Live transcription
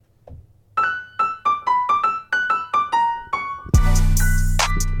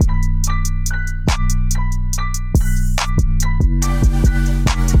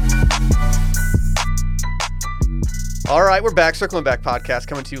All right, we're back. Circling Back podcast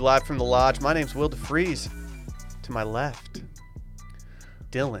coming to you live from the lodge. My name's Will DeFries. To my left,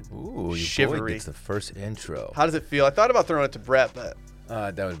 Dylan. Ooh, your Shivery. boy gets the first intro. How does it feel? I thought about throwing it to Brett, but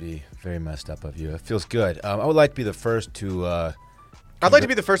That would be very messed up of you. It feels good. I would like to be the first to... I'd like to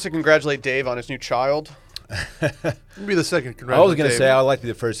be the first to congratulate Dave on his new child. You'll be the second. I was going to say I would like to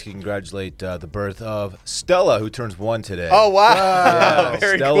be the first to congratulate the birth of Stella, who turns 1 today. Oh, wow. Yeah,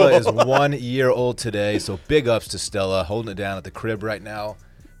 Very Stella cool. is 1 year old today, so big ups to Stella, holding it down at the crib right now.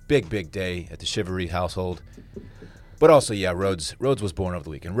 Big day at the Shivery household. But also, yeah, Rhodes was born over the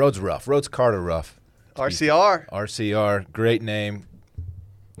weekend. Rhodes Ruff. Rhodes Carter Ruff. RCR. RCR, great name.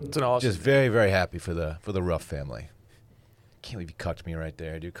 It's an awesome. Just very, very happy for the Ruff family. Can't believe you cucked me right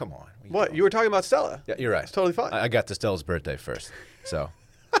there, dude. Come on. What? You were talking about Stella. Yeah, you're right. It's totally fine. I got to Stella's birthday first, so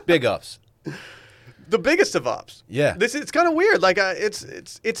big ups. The biggest of ups. Yeah. It's kind of weird. Like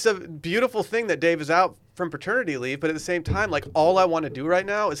it's a beautiful thing that Dave is out from paternity leave, but at the same time, like all I want to do right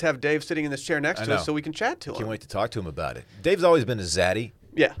now is have Dave sitting in this chair next to us so we can chat to him. Can't wait to talk to him about it. Dave's always been a zaddy.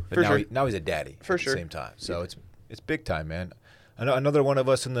 Yeah, but for now sure. now he's a daddy For at sure. the same time. So it's big time, man. Another one of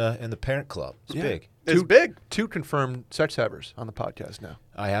us in the parent club. It's big. It's big. 2 confirmed sex havers on the podcast now.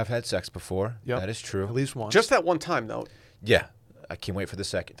 I have had sex before. Yep. That is true. At least once. Just that one time, though. Yeah. I can't wait for the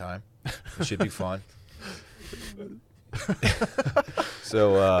second time. It should be fun.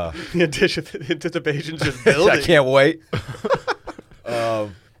 So The anticipation's just building. I can't wait.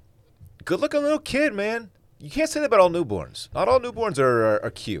 Good looking little kid, man. You can't say that about all newborns. Not all newborns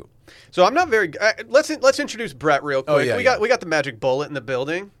are cute. So I'm not very. Let's introduce Brett real quick. Oh, yeah, We got the magic bullet in the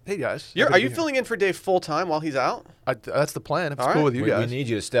building. hey guys, Are you filling in for Dave full time while he's out? That's the plan. If it's All cool right. with you We guys. need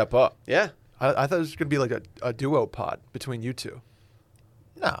you to step up. Yeah. I thought it was gonna be like a duo pod between you two.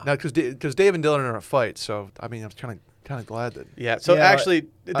 No. No, because Dave and Dylan are in a fight. So I mean, I was kind of glad that. Yeah. So Yeah, actually,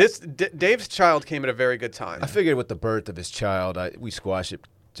 Dave's child came at a very good time. I figured with the birth of his child, we squash it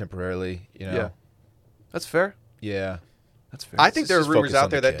temporarily, you know. Yeah. That's fair. Yeah. That's fair. I think there are Just rumors focus on out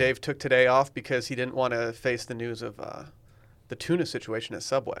there the that kid. Dave took today off because he didn't want to face the news of the tuna situation at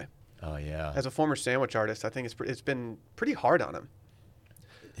Subway. Oh yeah. As a former sandwich artist, I think it's been pretty hard on him.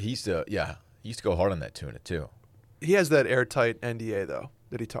 He used to go hard on that tuna too. he has that airtight NDA though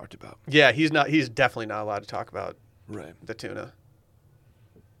that he talked about. Yeah, he's definitely not allowed to talk about Right. the tuna.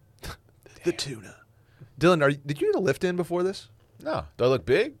 The tuna. Dylan, did you get a lift in before this? No. Do I look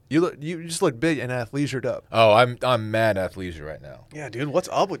big? You just look big and athleisured up. Oh, I'm mad athleisure right now. Yeah, dude, what's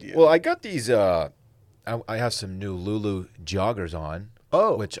up with you? Well, I got these I have some new Lulu joggers on.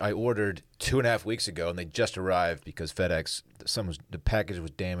 Oh. Which I ordered 2.5 weeks ago, and they just arrived because FedEx, the package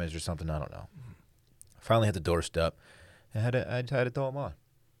was damaged or something. I don't know. Finally hit the doorstep. I had to throw them on.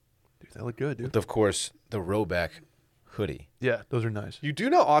 Dude, they look good, dude. With, of course, the Rowback hoodie. Yeah, those are nice. You do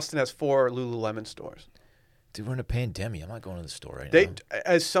know Austin has 4 Lululemon stores. Dude, we're in a pandemic. I'm not going to the store right They, now.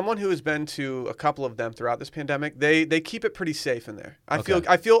 as someone who has been to a couple of them throughout this pandemic, they keep it pretty safe in there. I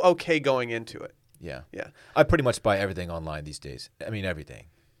Okay. feel okay going into it. Yeah. Yeah. I pretty much buy everything online these days. I mean, everything.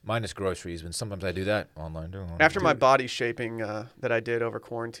 Minus groceries, but sometimes I do that online too. After my body shaping that I did over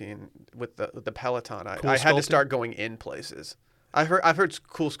quarantine with the Peloton, Cool I had to sculpting? start going in places. I've heard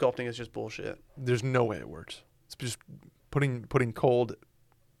cool sculpting is just bullshit. There's no way it works. It's just putting cold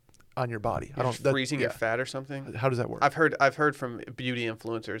on your body. You're just freezing your fat or something. How does that work? I've heard from beauty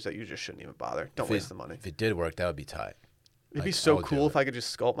influencers that you just shouldn't even bother. Don't waste the money. If it did work, that would be tight. It'd be Like, I so would do cool it. if I could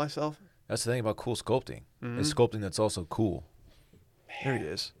just sculpt myself. That's the thing about cool sculpting. Mm-hmm. It's sculpting that's also cool. There he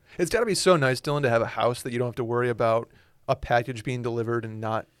is. It's got to be so nice, Dylan, to have a house that you don't have to worry about a package being delivered and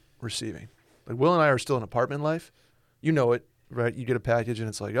not receiving. Like Will and I are still in apartment life. You know it, right? You get a package and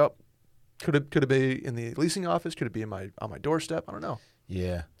it's like, oh, could it be in the leasing office? Could it be on my doorstep? I don't know.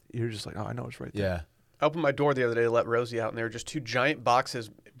 Yeah. You're just like, oh, I know it's right there. Yeah. I opened my door the other day to let Rosie out, and there were just 2 giant boxes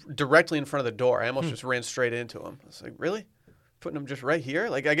directly in front of the door. I almost just ran straight into them. I was like, really? Putting them just right here?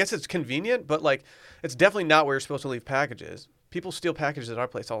 Like, I guess it's convenient, but, like, it's definitely not where you're supposed to leave packages. People steal packages at our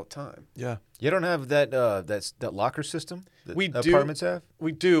place all the time. Yeah. You don't have that that locker system that We do. apartments have?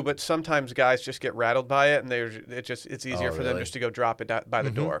 We do, but sometimes guys just get rattled by it, and it's easier Oh, for them really? just to go drop it by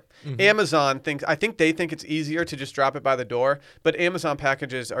the door. Amazon I think they think it's easier to just drop it by the door, but Amazon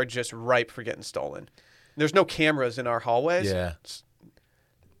packages are just ripe for getting stolen. There's no cameras in our hallways. Yeah.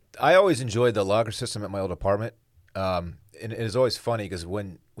 I always enjoyed the locker system at my old apartment. And it is always funny because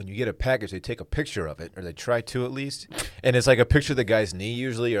when you get a package, they take a picture of it, or they try to at least, and it's like a picture of the guy's knee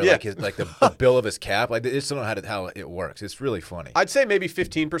usually, or Yeah. like the bill of his cap. Like they just don't know how it works. It's really funny. I'd say maybe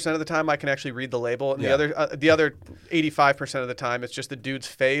 15% of the time I can actually read the label, and Yeah. the other 85% of the time it's just the dude's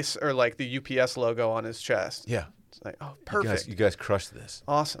face or like the UPS logo on his chest. Yeah. It's like, oh, perfect, You guys crushed this.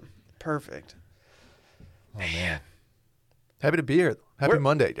 awesome, perfect. Oh man. Happy to be here. Happy We're-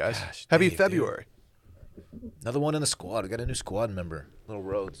 Monday, guys. Gosh, Happy Dave, February. Another one in the squad. We got a new squad member, Little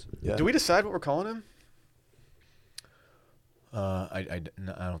Rhodes. Yeah. Do we decide what we're calling him? No, I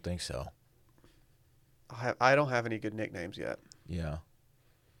don't think so. I don't have any good nicknames yet. Yeah.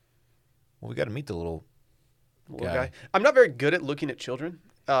 Well, we got to meet the little Little guy. guy. I'm not very good at looking at children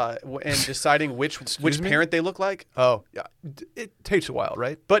and deciding which Excuse me? parent they look like. Oh, yeah. It takes a while,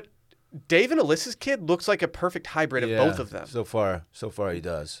 right? But Dave and Alyssa's kid looks like a perfect hybrid of both of them. So far he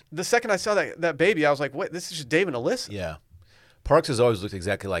does. The second I saw that baby, I was like, "What? This is just Dave and Alyssa." Yeah. Parks has always looked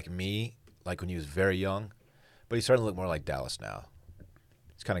exactly like me, like when he was very young, but he's starting to look more like Dallas now.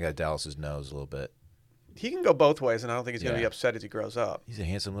 He's kind of got Dallas's nose a little bit. He can go both ways, and I don't think he's going to Yeah. be upset as he grows up. He's a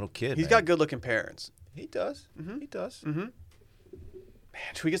handsome little kid. He's man. got good-looking parents. He does. He does. Man,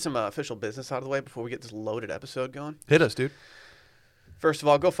 should we get some official business out of the way before we get this loaded episode going? Hit us, dude. First of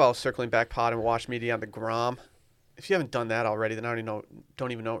all, go follow Circling Back Pod and Wash Media on the Grom. If you haven't done that already, then I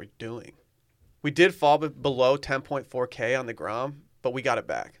don't even know what you're doing. We did fall below 10.4K on the Grom, but we got it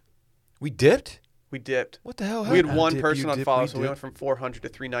back. We dipped? We dipped. What the hell We had happened? one dip, person you on dip, follow, we so we dip. went from 400 to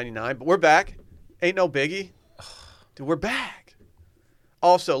 399. But we're back. Ain't no biggie. Dude, we're back.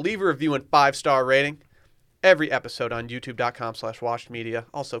 Also, leave a review and 5-star rating. Every episode on youtube.com/washedmedia.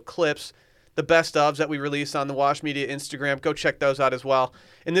 Also, clips, the best ofs that we release on the Wash Media Instagram. Go check those out as well.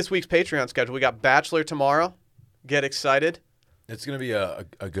 In this week's Patreon schedule, we got Bachelor tomorrow. Get excited. It's going to be a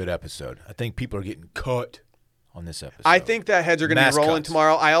good episode. I think people are getting cut on this episode. I think that heads are going to be Mass rolling cuts.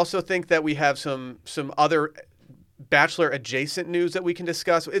 tomorrow. I also think that we have some other Bachelor adjacent news that we can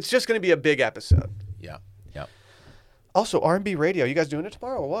discuss. It's just going to be a big episode. Yeah. Also, R&B radio. You guys doing it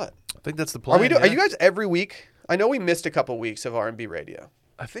tomorrow or what? I think that's the plan. Are yeah. you guys every week? I know we missed a couple weeks of R&B radio.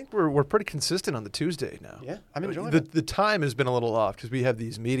 I think we're pretty consistent on the Tuesday now. Yeah, I'm enjoying the, it. The time has been a little off because we have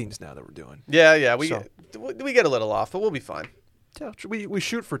these meetings now that we're doing. Yeah. We So- get a little off, but we'll be fine. Yeah, we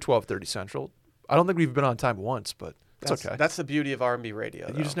shoot for 12:30 Central. I don't think we've been on time once, but it's okay. That's the beauty of R&B radio.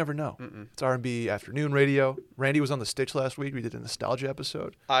 You just though. never know. It's R&B afternoon radio. Randy was on the Stitch last week. We did a nostalgia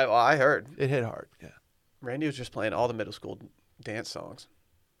episode. I heard It hit hard. Yeah. Randy was just playing all the middle school dance songs,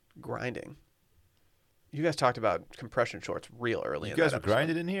 grinding. You guys talked about compression shorts real early. You in guys that were episode.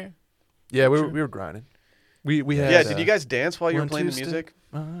 grinding in here? Yeah, we were grinding. We had. Yeah, did you guys dance while you were One, playing the two, music?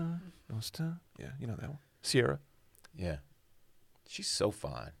 Yeah, you know that one. Sierra. Yeah. She's so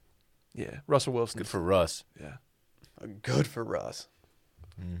fine. Yeah, Russell Wilson. Good for Russ. Yeah. Good for Russ.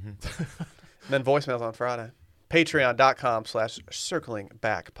 Mm-hmm. And then voicemails on Friday.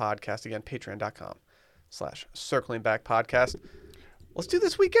 Patreon.com/circlingbackpodcast. Again, patreon.com/circlingbackpodcast. Let's do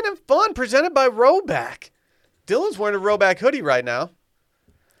this weekend of fun presented by Roback. Dylan's wearing a Roback hoodie right now.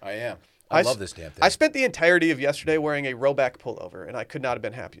 I am. I I love s- this damn thing. I spent the entirety of yesterday wearing a Roback pullover, and I could not have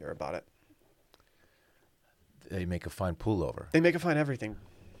been happier about it. They make a fine pullover. They make it find everything.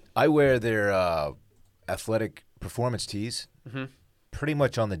 I wear their athletic performance tees pretty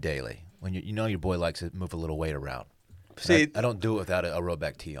much on the daily. When you know your boy likes to move a little weight around. And See, I don't do it without a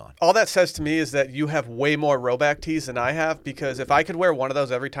Roback tee on. all that says to me is that you have way more Roback tees than I have, because if I could wear one of those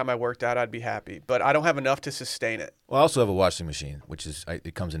every time I worked out, I'd be happy. But I don't have enough to sustain it. Well, I also have a washing machine, which is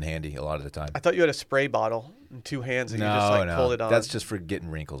it comes in handy a lot of the time. I thought you had a spray bottle in two hands and you just like pulled it on. That's just for getting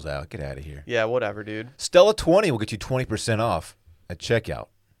wrinkles out. Get out of here. Yeah, whatever, dude. Stella 20 will get you 20% off at checkout.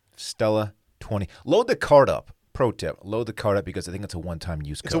 Stella 20. Load the cart up. Pro tip: load the cart up because I think it's a one-time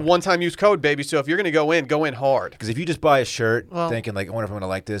use It's a code. one-time use code, baby. So if you're going to go in hard. Because if you just buy a shirt Well- thinking like, I wonder if I'm going to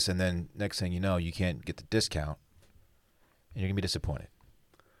like this, and then next thing you know, you can't get the discount, and you're going to be disappointed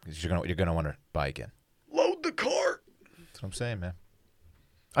because you're going to want to buy again. Load the cart. That's what I'm saying, man.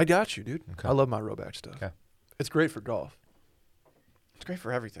 I got you, dude. Okay. I love my Roback stuff. Okay. It's great for golf. It's great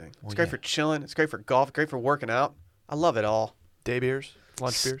for everything. It's Well, great yeah. for chilling. It's great for golf. Great for working out. I love it all. Day beers,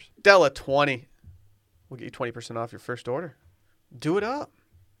 lunch beers. Stella 20. We'll get you 20% off your first order. Do it up.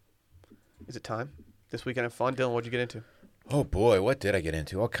 Is it time? This weekend of fun. Dylan, what'd you get into? Oh boy, what did I get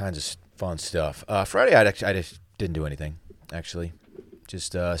into? All kinds of fun stuff. Friday, I just didn't do anything. Actually,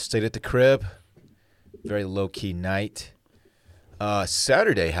 just stayed at the crib. Very low key night.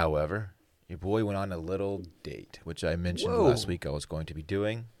 Saturday, however, your boy went on a little date, which I mentioned Whoa. last week I was going to be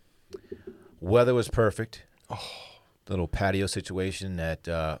doing. Weather was perfect. Little patio situation at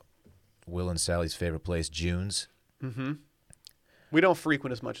Will and Sally's favorite place, June's. Mm-hmm. We don't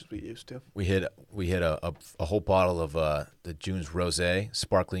frequent as much as we used to. We hit a whole bottle of the June's rosé,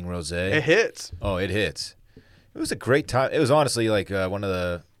 sparkling rosé. It hits. Oh, it hits. It was a great time. It was honestly like one of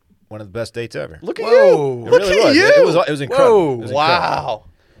the best dates ever. Look at Whoa. you. It Look really at was. you. It was incredible. Whoa. It was incredible. Wow.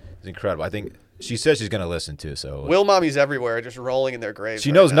 It was incredible. I think she says she's going to listen too. So Will mommies everywhere are just rolling in their graves.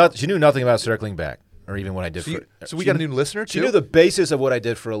 she right knows now. She knew nothing about circling back. or even what I did. So we got a new listener too. She knew the basis of what I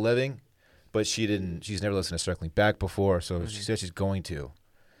did for a living, but she didn't. She's never listened to Circling Back before, so she said she's going to.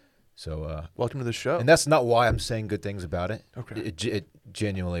 So welcome to the show. and that's not why I'm saying good things about it. Okay. It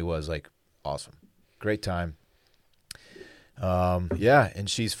genuinely was like awesome, great time. Yeah, and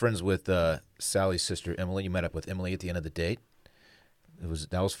she's friends with Sally's sister Emily. You met up with Emily at the end of the date.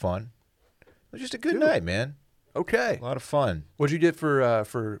 That was fun. It was just a good night, man. Okay. A lot of fun. What'd you get for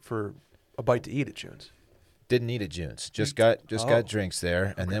a bite to eat at June's? Didn't eat at June's. Just got drinks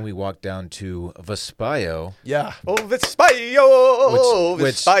there, and then we walked down to Vespaio. Yeah. Oh, Vespaio,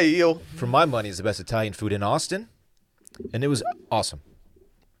 Which- Vespaio. For my money, is the best Italian food in Austin, and it was awesome.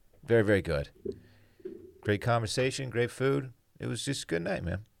 Very, very good. Great conversation, great food. It was just a good night,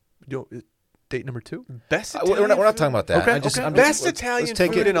 man. Date number 2? Best We're Italian not food? talking about that. Okay, I'm just- Best let's Italian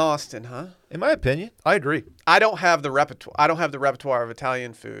take food it. in Austin, huh? In my opinion, I agree. I don't have the repertoire. I don't have the repertoire of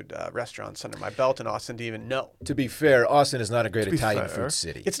Italian food restaurants under my belt in Austin to even know. to be fair, Austin is not a great be Italian fair. food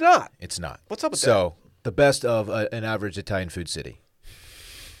city. It's not. It's not. What's up with So, the best of an average Italian food city.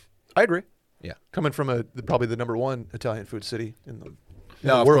 I agree. Yeah. Coming from probably the number 1 Italian food city in the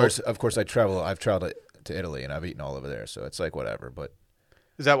No, the of world. course, I've traveled to Italy, and I've eaten all over there, so it's like whatever. But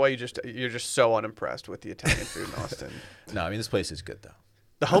Is that why you're just so unimpressed with the Italian food in Austin? no, I mean this place is good though.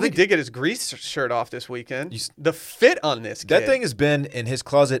 The homie did get his Grease shirt off this weekend. You s- The fit on this kid. That thing has been in his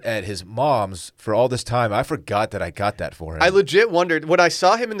closet at his mom's for all this time. I forgot that I got that for him. I legit wondered when I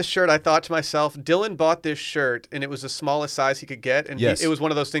saw him in the shirt. I thought to myself, Dylan bought this shirt and it was the smallest size he could get, and Yes. it was one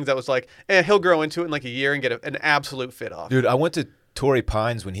of those things that was like, he'll grow into it in like a year and get an absolute fit off. Dude, I went to Torrey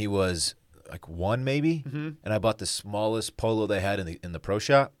Pines when he was like 1 maybe, Mm-hmm. and I bought the smallest polo they had in the pro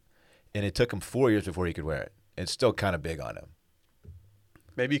shop, and it took him 4 years before he could wear it. It's still kind of big on him.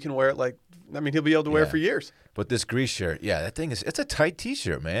 Maybe you can wear it he'll be able to wear it Yeah. for years. But this Grease shirt, yeah, that thing it's a tight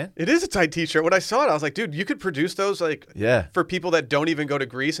T-shirt, man. It is a tight T-shirt. When I saw it, I was like, dude, you could produce those Yeah, for people that don't even go to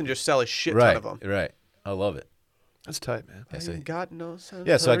Greece and just sell a shit right, ton of them. right. I love it. That's tight, man. Yeah, so- I got no Santorini.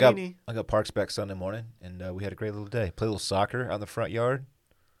 Yeah, so I got Parks back Sunday morning, and we had a great little day. Played a little soccer out in the front yard.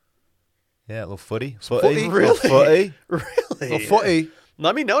 Yeah, a little footy. footy? Little Really? footy. Really? Well, footy.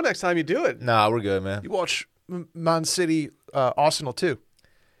 Let me know next time you do it. Nah, we're good, man. You watch Man City, Arsenal too.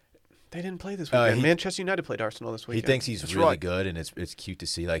 They didn't play this weekend. Manchester United played Arsenal this He weekend. thinks he's That's really right. good, and it's cute to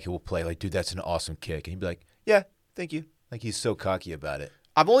see. Like, he will play like, dude, that's an awesome kick. And he'd be like, yeah, thank you. Like, he's so cocky about it.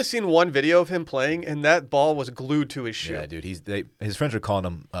 I've only seen one video of him playing, and that ball was glued to his shoe. Yeah, dude. His friends are calling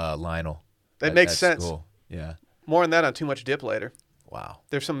him Lionel. That makes at sense. school. Yeah. More on that on Too Much Dip later. Wow.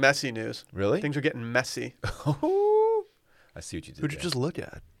 There's some messy news. Really? Things are getting messy. I see what you did. Who'd you there. just look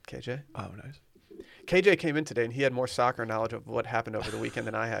at? KJ? Oh, nice. KJ came in today, and he had more soccer knowledge of what happened over the weekend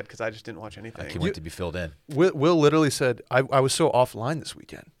than I had because I just didn't watch I anything. can't wait to be filled in. Will literally said, I was so offline this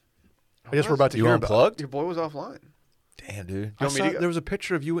weekend. I guess we're about to You hear about it. unplugged? Your boy was offline. Damn, dude. I want me saw to go? there was a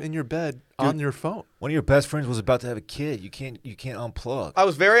picture of you in your bed on your phone. One of your best friends was about to have a kid. You can't unplug. I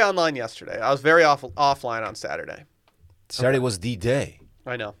was very online yesterday. I was very offline on Saturday. Saturday was the day.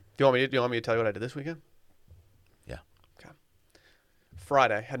 I know. Do you want me to tell you what I did this weekend? Yeah. Okay.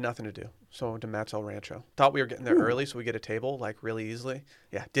 Friday had nothing to do, so I went to Matt's El Rancho. Thought we were getting there early, so we get a table like really easily.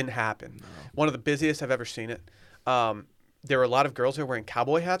 Yeah, didn't happen. No. One of the busiest I've ever seen it. There were a lot of girls there wearing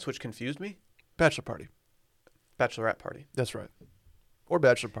cowboy hats, which confused me. Bachelor party. Bachelorette party. That's right. Or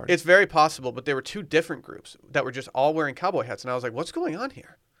bachelor party. It's very possible, but there were two different groups that were just all wearing cowboy hats, and I was like, "What's going on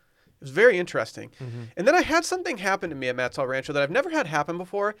here?" It was very interesting. Mm-hmm. And then I had something happen to me at Matt's El Rancho that I've never had happen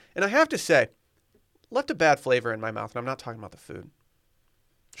before, and I have to say, left a bad flavor in my mouth, and I'm not talking about the food.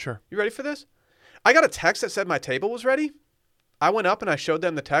 Sure. You ready for this? I got a text that said my table was ready. I went up and I showed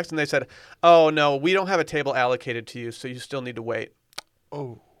them the text, and they said, "Oh, no, we don't have a table allocated to you, so you still need to wait."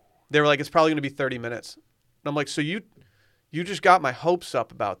 Oh. They were like, "It's probably going to be 30 minutes." And I'm like, "So you just got my hopes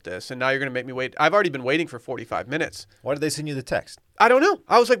up about this, and now you're going to make me wait? I've already been waiting for 45 minutes." Why did they send you the text? I don't know.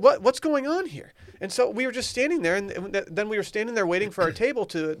 I was like, what's going on here? And so we were just standing there, and then we were standing there waiting for our table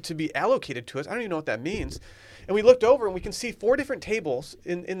to be allocated to us. I don't even know what that means. And we looked over, and we can see 4 different tables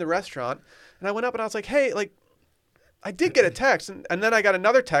in the restaurant. And I went up, and I was like, "Hey, like, I did get a text." And then I got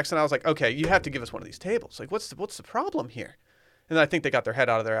another text, and I was like, "Okay, you have to give us one of these tables. Like, what's the problem here?" And then I think they got their head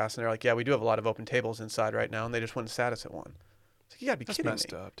out of their ass, and they're like, "Yeah, we do have a lot of open tables inside right now," and they just wouldn't sat us at one. It's like, you got to be That's kidding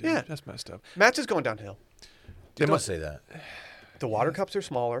messed me. up, dude. Yeah. That's messed up. Matt's is going downhill. They Don't must say that. The water cups are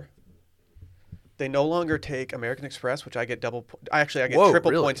smaller. They no longer take American Express, which I get I get Whoa, triple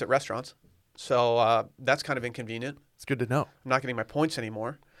really? points at restaurants. So that's kind of inconvenient. It's good to know. I'm not getting my points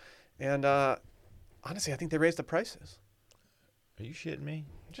anymore. And honestly, I think they raised the prices. Are you shitting me?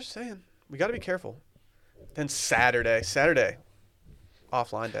 I'm just saying. We got to be careful. Then Saturday,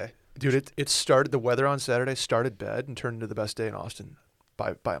 offline day. Dude, it started. The weather on Saturday started bad and turned into the best day in Austin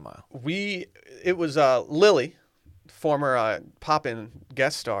by a mile. It was Lily, former pop-in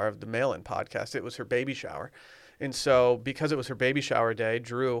guest star of the Mail-In podcast. It was her baby shower, and so because it was her baby shower day,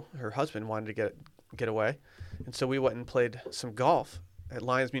 Drew, her husband, wanted to get away, and so we went and played some golf at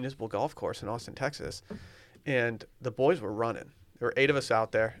Lions Municipal Golf Course in Austin, Texas, and the boys were running. There were 8 of us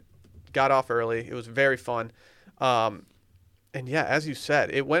out there. Got off early. It was very fun. And yeah, as you said,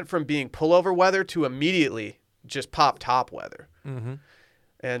 it went from being pullover weather to immediately just pop top weather. Mm-hmm.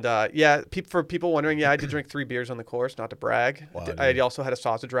 And for people wondering, I did drink 3 beers on the course, not to brag. Wow, I dude. also had a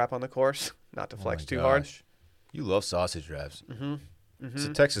sausage wrap on the course, not to Oh flex my too hard. gosh. You love sausage wraps. Mm-hmm. It's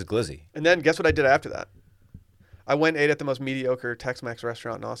a Texas glizzy. And then guess what I did after that? I went and ate at the most mediocre Tex-Mex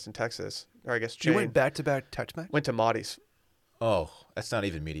restaurant in Austin, Texas, or I guess chain. You went back-to-back Tex-Mex? Went to Maudie's. Oh, that's not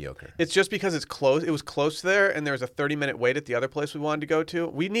even mediocre. It's just because it's close. It was close there, and there was a 30-minute wait at the other place we wanted to go to.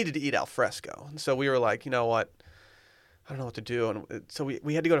 We needed to eat al fresco, and so we were like, you know what? I don't know what to do, and so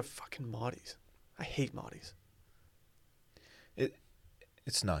we had to go to fucking Maudie's. I hate Maudie's.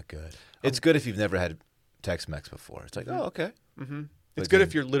 It's not good. It's good if you've never had Tex-Mex before. It's like, oh, okay. Mm-hmm. But It's good then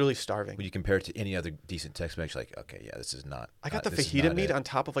if you're literally starving. when you compare it to any other decent Tex-Mex, you're like, okay, yeah, this is not. I got not- the this is fajita not meat it. on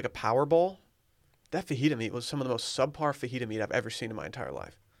top of like a power bowl. That fajita meat was some of the most subpar fajita meat I've ever seen in my entire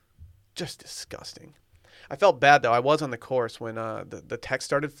life. Just disgusting. I felt bad though. I was on the course when the text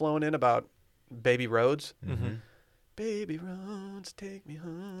started flowing in about baby roads. Mm-hmm. Baby roads, take me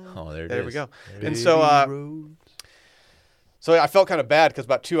home. Oh, there it There we is. go. There it And is. so, So I felt kind of bad because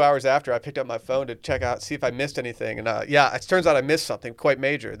about 2 hours after, I picked up my phone to check out, see if I missed anything. And it turns out I missed something quite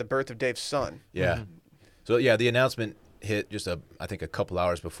major: the birth of Dave's son. Yeah. So yeah, the announcement hit just I think a couple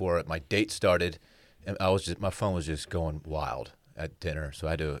hours before my date started, and my phone was just going wild at dinner. So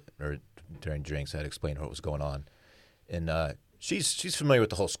I had or during drinks, I had to explain what was going on, and she's familiar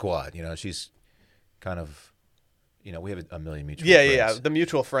with the whole squad. You know, she's kind of, you know, we have a million mutual friends. The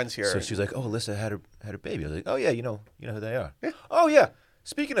mutual friends here. So she's like, "Oh, Alyssa had her baby." I was like, "Oh yeah, you know who they are." Yeah. Oh yeah.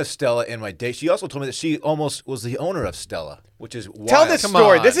 Speaking of Stella and my date, she also told me that she almost was the owner of Stella, which is wild. Tell this Come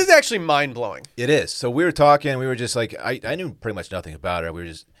story. on. This is actually mind blowing. It is. So we were talking. We were just like, I knew pretty much nothing about her. We were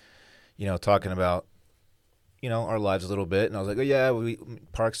just, talking about, our lives a little bit. And I was like, oh yeah,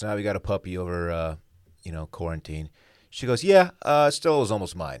 Parks and I, we got a puppy over, quarantine. She goes, yeah, Stella was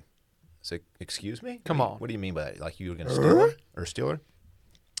almost mine. I said, excuse me? Come on. What do you mean by that? Like you were going to steal her or steal her?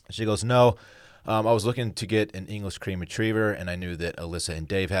 She goes, no. I was looking to get an English cream retriever, and I knew that Alyssa and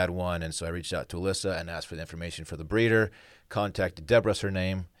Dave had one, and so I reached out to Alyssa and asked for the information for the breeder. Contacted Deborah's her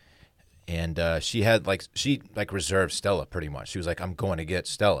name, and she reserved Stella pretty much. She was like, "I'm going to get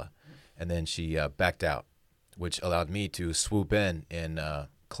Stella," and then she backed out, which allowed me to swoop in and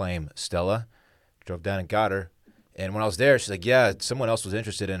claim Stella. Drove down and got her, and when I was there, she's like, "Yeah, someone else was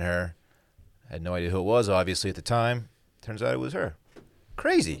interested in her." I had no idea who it was, obviously at the time. Turns out it was her.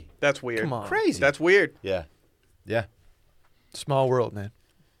 Crazy. That's weird. Come on. Crazy. That's weird. Yeah. Yeah. Small world, man.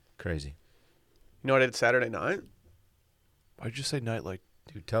 Crazy. You know what I did Saturday night? Why'd you say night like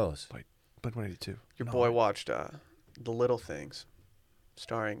Dude, tell us. Blink-182? Your boy watched The Little Things,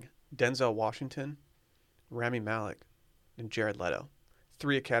 starring Denzel Washington, Rami Malek, and Jared Leto.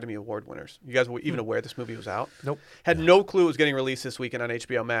 3 Academy Award winners. You guys were even aware this movie was out? Nope. Had no clue it was getting released this weekend on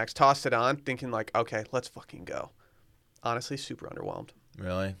HBO Max. Tossed it on, thinking like, okay, let's fucking go. Honestly, super underwhelmed.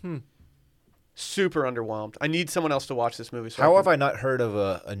 Really? Super underwhelmed. I need someone else to watch this movie. So How have I not heard of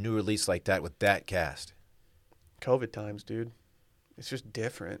a new release like that with that cast? COVID times, dude. It's just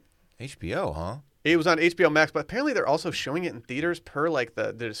different. HBO, huh? It was on HBO Max, but apparently they're also showing it in theaters per like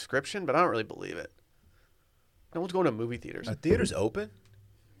the description, but I don't really believe it. No one's going to movie theaters. Are theaters open?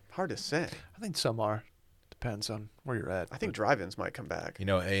 Hard to say. I think some are. Depends on where you're at. I think drive-ins might come back. You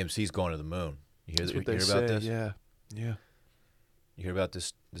know, AMC's going to the moon. You hear, That's you what they hear say. about this? Yeah. Yeah. You hear about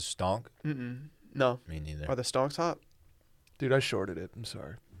this stonk? Mm-mm. No. Me neither. Are the stonks hot? Dude, I shorted it. I'm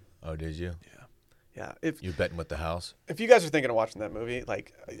sorry. Oh, did you? Yeah. Yeah. If You're betting with the house? you guys are thinking of watching that movie,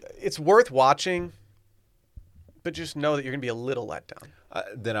 like it's worth watching, but just know that you're gonna be a little let down.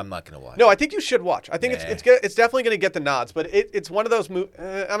 Then I'm not going to watch. No, I think you should watch. I think Nah. it's definitely gonna get the nods, but it's one of those movies.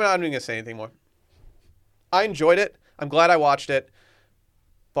 I'm not even gonna say anything more. I enjoyed it. I'm glad I watched it,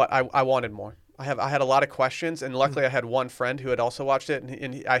 but I wanted more. I had a lot of questions, and luckily I had one friend who had also watched it,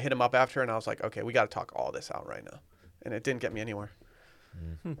 and I hit him up after, and I was like, okay, we got to talk all this out right now, and it didn't get me anywhere.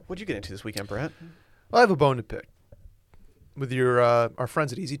 What'd you get into this weekend, Brett? Well, I have a bone to pick with your our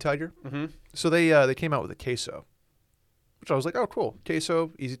friends at Easy Tiger. Mm-hmm. So they came out with a queso, which I was like, oh, cool,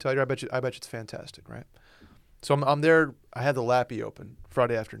 queso, Easy Tiger. I bet you it's fantastic, right? So I'm there. I had the Lappy open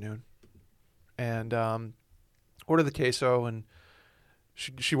Friday afternoon, and ordered the queso, and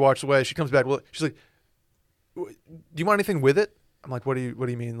She walks away. She comes back. Well, she's like, "Do you want anything with it?" I'm like, "What do you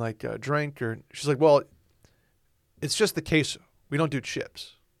mean, like a drink?" Or she's like, "Well, it's just the queso. We don't do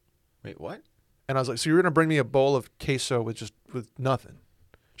chips." Wait, what? And I was like, "So you're gonna bring me a bowl of queso with nothing?"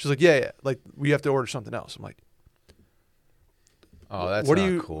 She's like, "Yeah. Like we have to order something else." I'm like, Oh, that's what not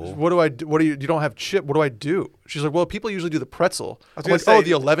do you, cool. What do I do? What do you don't have chip? What do I do? She's like, "Well, people usually do the pretzel." I was I'm gonna like, say- "Oh,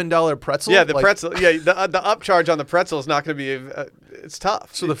 the $11 pretzel." Yeah, the Like, pretzel. Yeah, the upcharge on the pretzel is not going to be. It's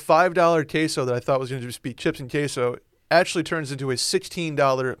tough. So the $5 queso that I thought was going to just be chips and queso actually turns into a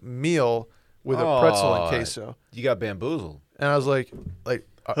 $16 meal with a pretzel and Oh. queso. You got bamboozled. And I was like,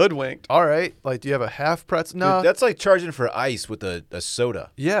 hoodwinked. all right, like, do you have a half pretzel? No, Dude, that's like charging for ice with a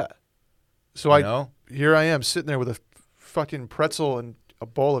soda. yeah. So You know? here I am sitting there with a fucking pretzel and a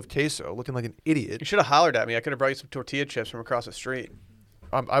bowl of queso, looking like an idiot. You should have hollered at me. I could have brought you some tortilla chips from across the street.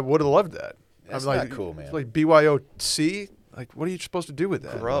 I would have loved that. That's I'm like, not cool, man. it's like BYOC. Like, what are you supposed to do with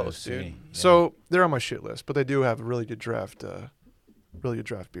that? Gross, Yeah. dude. So they're on my shit list, but they do have a really good draft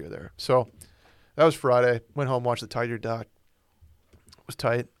beer there. So that was Friday. Went home, watched the Tiger doc. It was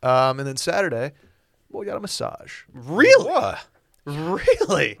tight. And then Saturday, well, we got a massage. Really? What?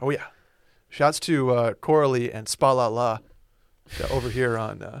 Really? Oh yeah. Shouts to Coralie and Spa La La over here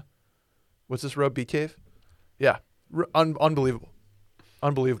on what's this road? Bee Cave? Yeah. Unbelievable.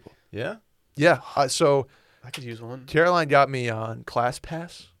 Unbelievable. Yeah? Yeah. So I could use one. Caroline got me on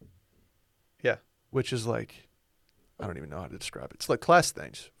ClassPass. Yeah. Which is like, I don't even know how to describe it. It's like class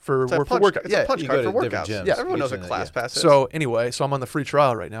things for It's a punch, workout. it's Yeah. a punch You card go for to different workouts. gyms. Yeah, everyone knows Each what in class the- pass is. So anyway, so I'm on the free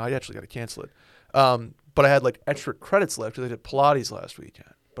trial right now. I actually got to cancel it. But I had like extra credits left because I did Pilates last weekend.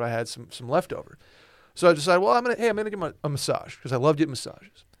 But I had some leftover. So I decided, well, I'm gonna get a massage because I love getting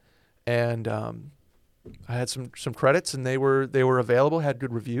massages. And I had some credits and they were available, had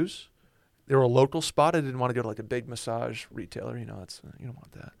good reviews. They were a local spot. I didn't want to go to like a big massage retailer. You know, that's you don't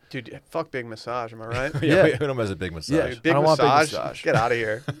want that. Dude, fuck big massage. Am I right? Yeah. We don't have a big massage. Yeah. Dude, big I don't want big massage. massage. Get out of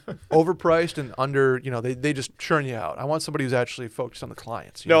here. Overpriced and under, they just churn you out. I want somebody who's actually focused on the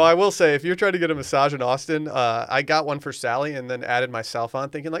clients. you No, know? I will say, if you're trying to get a massage in Austin, I got one for Sally and then added myself on,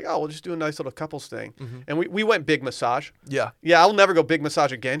 thinking like, oh, we'll just do a nice little couples thing. Mhm. And we went big massage. Yeah. Yeah, I'll never go big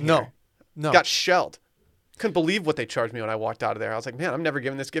massage again here. No. Got shelled. Couldn't believe what they charged me when I walked out of there. I was like, man, I'm never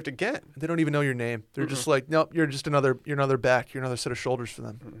giving this gift again. They don't even know your name. They're just like, nope, you're another back. You're another set of shoulders for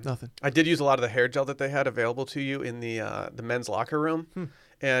them. Nothing. I did use a lot of the hair gel that they had available to you in the men's locker room.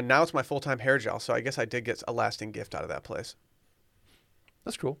 And now it's my full-time hair gel. So I guess I did get a lasting gift out of that place.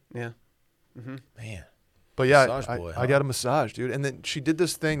 That's cool. Yeah. Man. But yeah, Massage boy, I huh? got a massage, dude. And then she did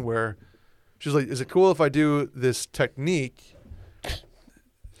this thing where she's like, is it cool if I do this technique?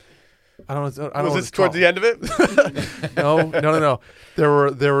 I don't know. Was this towards the end of it? No. There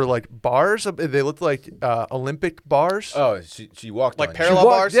were like bars. They looked like Olympic bars. Oh, she walked Like on you. parallel She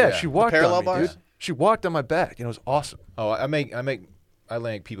walked- bars? Yeah, Yeah. she walked Parallel on me, bars? dude. She walked on my back, and it was awesome. Oh, I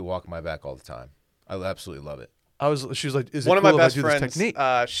make people walk on my back all the time. I absolutely love it. She was like, is it One of cool my if best I do friends this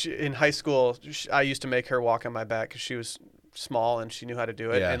technique? in high school, I used to make her walk on my back because she was small and she knew how to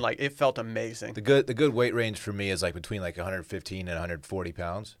do it. Yeah. And like, it felt amazing. The good weight range for me is like between like 115 and 140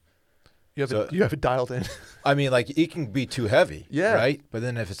 pounds. You have so- it. You have it dialed in. I mean, like it can be too heavy, Yeah. right? But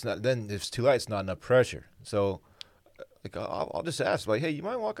then if it's too light, it's not enough pressure. So, like, I'll just ask, like, hey, you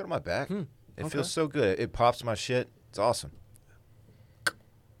mind walking on my back? It okay. feels so good. It pops my shit. It's awesome.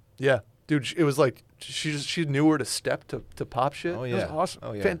 Yeah, dude. It was like she knew where to step to pop shit. Oh, It was yeah. awesome.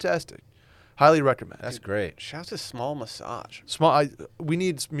 Oh, yeah. Fantastic. Highly recommend. That's great. Shouts to small massage. Small. We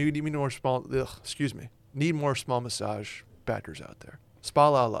need more small. Excuse me. Need more small massage backers out there. Spa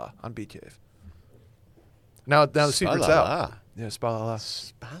La La on Bee Cave. Now the secret's Spa La out. La. Yeah, Spa La La.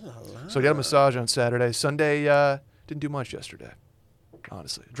 Ba-la-la. So I got a massage on Saturday. Sunday, didn't do much yesterday.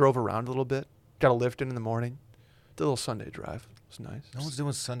 Honestly, drove around a little bit. Got a lift in the morning. Did a little Sunday drive. It was nice. No one's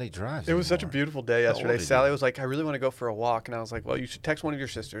doing Sunday drives. It was such a anymore. beautiful day How yesterday. old are Sally you? was like, I really want to go for a walk. And I was like, well, you should text one of your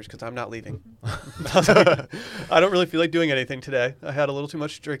sisters because I'm not leaving. I was like, I don't really feel like doing anything today. I had a little too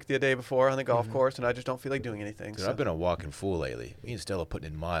much drink the day before on the golf course, and I just don't feel like doing anything. Dude, So. I've been a walking fool lately. Me and Stella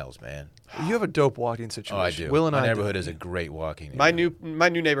putting in miles, man. You have a dope walking situation. Oh, I do. Will and My I neighborhood do. is a great walking. My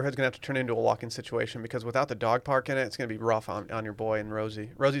neighborhood. new neighborhood's gonna have to turn into a walk-in situation because without the dog park in it, it's gonna be rough on your boy and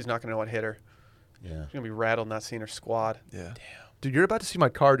Rosie. Rosie's not gonna know what hit her. Yeah. She's gonna be rattled not seeing her squad. Yeah. Damn. Dude, you're about to see my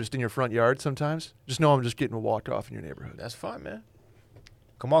car just in your front yard sometimes. Just know I'm just getting a walk off in your neighborhood. That's fine, man.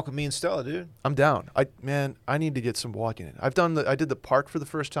 Come walk with me and Stella, dude. I'm down. I need to get some walking in. I did the park for the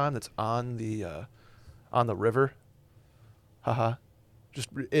first time. That's on the river. Haha.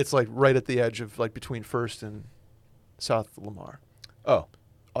 It's like right at the edge of like between First and South Lamar. Oh,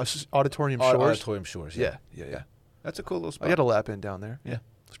 Auditorium Shores. Auditorium Shores. Yeah. That's a cool little spot. I got a lap in down there. Yeah,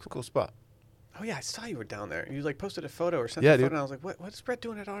 it's a cool spot. Oh yeah, I saw you were down there. You like posted a photo or something. Yeah, a photo, dude. and I was like, what's Brett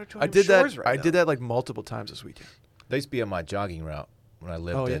doing at Auditorium I did that. Shores right I now? did that like multiple times this weekend. They used to be on my jogging route when I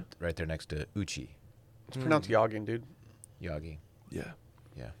lived Oh, yeah? right there next to Uchi. It's pronounced Yogging, dude. Yogi. Yeah.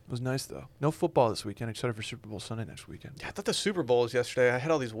 Yeah. It was nice, though. No football this weekend. Excited for Super Bowl Sunday next weekend. Yeah, I thought the Super Bowl was yesterday. I had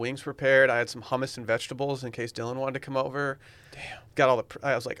all these wings prepared. I had some hummus and vegetables in case Dylan wanted to come over. Damn. Got all the.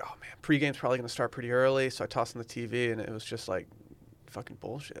 I was like, oh man, pregame's probably gonna start pretty early, so I tossed on the TV, and it was just like, fucking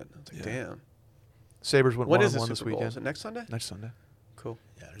bullshit. I was like, Yeah. damn. Sabres went When 1-1 is the this Super Bowl? weekend. Is it next Sunday? Next Sunday. Cool.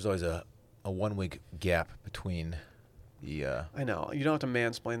 Yeah, there's always a 1 week gap between the. I know. You don't have to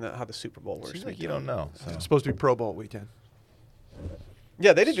mansplain that how the Super Bowl works. Seems to me, like you Dylan. don't know. So. It's supposed to be Pro Bowl weekend.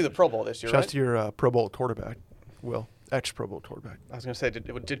 Yeah, they did do the Pro Bowl this year, Shouts right? to your Pro Bowl quarterback, Will. Ex-Pro Bowl quarterback. I was gonna say,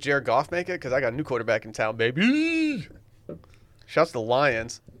 did Jared Goff make it? Because I got a new quarterback in town, baby. Shouts to the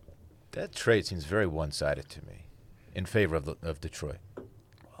Lions. That trade seems very one-sided to me, in favor of Detroit.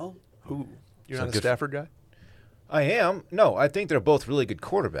 Well, Who? You're So not a good for- Stafford guy? I am. No, I think they're both really good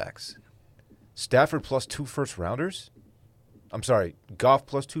quarterbacks. Stafford plus 2 first-rounders? I'm sorry, Goff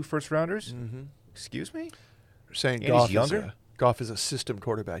plus 2 first-rounders? Mm-hmm. Excuse me? You're saying And he's younger? Goff is a system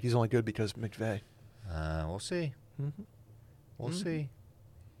quarterback. He's only good because McVay. We'll see. Mm-hmm. We'll see.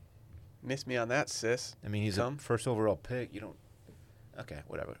 miss me on that, sis. I mean, he's Tom? a first overall pick. You don't. Okay,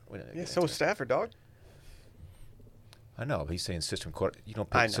 whatever. We don't Yeah, get so into is it. Stafford, dog. I know, but he's saying system quarter. You don't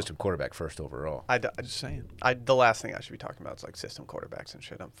I pick know. system quarterback first overall. I, I'm just saying. the last thing I should be talking about is like system quarterbacks and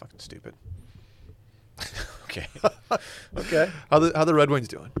shit. I'm fucking stupid. Okay. Okay. How the Red Wings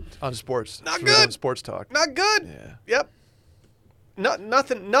doing on sports? Not So we're doing good. Sports talk. Not good. Yeah. Yep.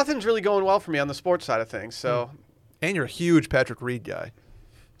 Nothing's really going well for me on the sports side of things. So And you're a huge Patrick Reed guy.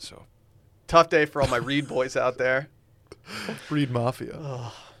 So tough day for all my Reed boys out there. Reed Mafia.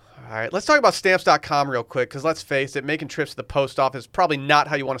 All right, let's talk about Stamps.com real quick because let's face it, making trips to the post office is probably not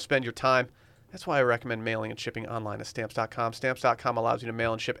how you want to spend your time. That's why I recommend mailing and shipping online at Stamps.com. Stamps.com allows you to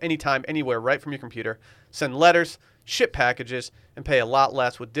mail and ship anytime, anywhere, right from your computer. Send letters, ship packages, and pay a lot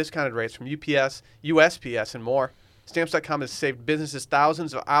less with discounted rates from UPS, USPS, and more. Stamps.com has saved businesses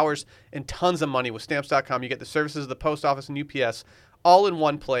thousands of hours and tons of money. With Stamps.com, you get the services of the post office and UPS all in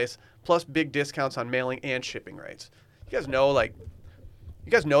one place, plus big discounts on mailing and shipping rates. You guys know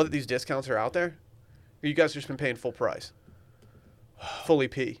that these discounts are out there? Or you guys just been paying full price? Fully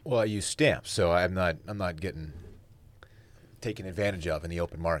P. Well, I use stamps, so I'm not getting taken advantage of in the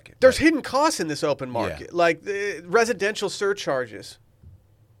open market. There's But hidden costs in this open market, like the residential surcharges.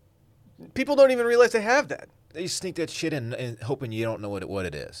 People don't even realize they have that. they sneak that shit in and hoping you don't know what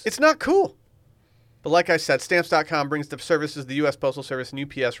it is. It's not cool. But like I said, Stamps.com brings the services of the U.S. Postal Service and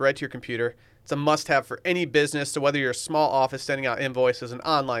UPS right to your computer. It's a must-have for any business. So whether you're a small office sending out invoices, an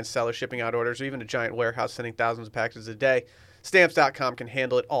online seller shipping out orders, or even a giant warehouse sending thousands of packages a day, Stamps.com can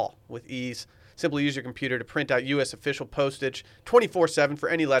handle it all with ease. Simply use your computer to print out U.S. official postage 24/7 for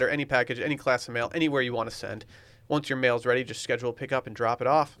any letter, any package, any class of mail, anywhere you want to send. Once your mail's ready, just schedule a pickup and drop it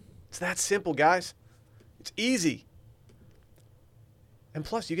off. It's that simple, guys. It's easy. And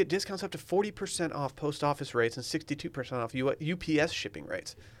plus, you get discounts up to 40% off post office rates and 62% off UPS shipping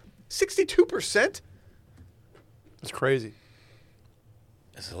rates. 62%? That's crazy.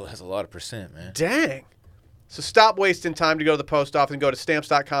 That's a lot of percent, man. Dang. So stop wasting time to go to the post office and go to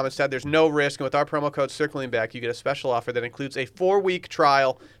Stamps.com instead. There's no risk. And with our promo code Circling Back, you get a special offer that includes a 4-week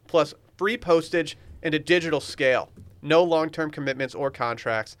trial plus free postage and a digital scale. No long-term commitments or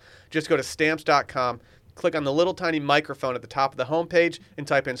contracts. Just go to Stamps.com, click on the little tiny microphone at the top of the homepage, and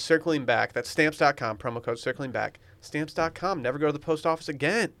type in Circling Back. That's Stamps.com, promo code Circling Back. Stamps.com. Never go to the post office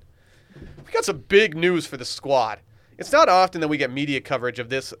again. We got some big news for the squad. It's not often that we get media coverage of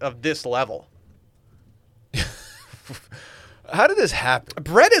this level. How did this happen?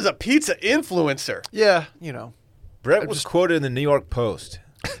 Brett is a pizza influencer. Yeah, you know, Brett was quoted in the New York Post.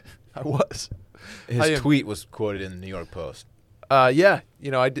 I was. I His am- tweet was quoted in the New York Post. Yeah,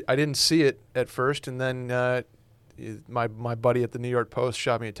 you know, I didn't see it at first, and then my buddy at the New York Post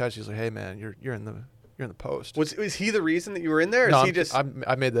shot me a text. He's like, "Hey, man, you're in the Post." Was he the reason that you were in there? Or No, is he just?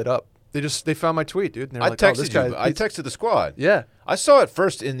 I made that up. They found my tweet, dude. And they were I like, "Oh, this texted guy, you. I texted the squad. Yeah. I saw it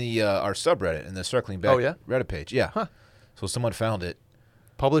first in the our subreddit in the Circling Back Oh, yeah? Reddit page. Yeah. Huh. So someone found it.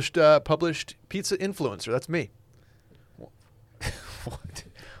 Published pizza influencer. That's me.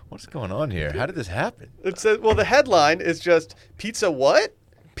 What's going on here? How did this happen? It says, well, the headline is just pizza. What?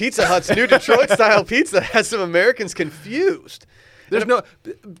 Pizza Hut's new Detroit-style pizza has some Americans confused. There's no.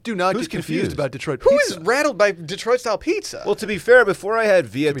 Do not Who's get confused confused? about Detroit Who pizza. is rattled by Detroit-style pizza? Well, to be fair, before I had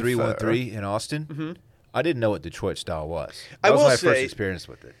Via To be 313 in Austin, I didn't know what Detroit style was. I That was will my say- first experience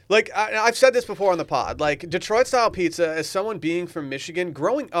with it. Like I've said this before on the pod, like Detroit style pizza. As someone being from Michigan,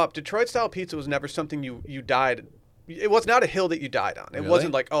 growing up, Detroit style pizza was never something you died. It was not a hill that you died on. It Really?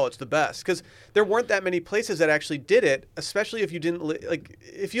 wasn't like, oh, it's the best, because there weren't that many places that actually did it. Especially if you didn't like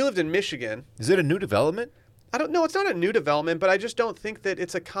if you lived in Michigan. Is it a new development? I don't know. It's not a new development, but I just don't think that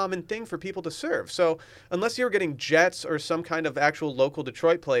it's a common thing for people to serve. So unless you were getting Jets or some kind of actual local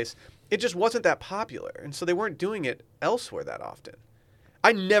Detroit place, it just wasn't that popular. And so they weren't doing it elsewhere that often.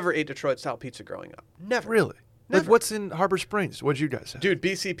 I never ate Detroit style pizza growing up. Never. Really? Never. Like, what's in Harbor Springs? What'd you guys have? Dude,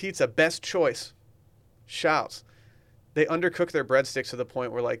 BC Pizza, best choice. Shouts. They undercook their breadsticks to the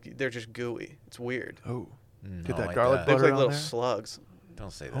point where like they're just gooey. It's weird. Oh, I get don't that like garlic that. They look butter like on little there. slugs.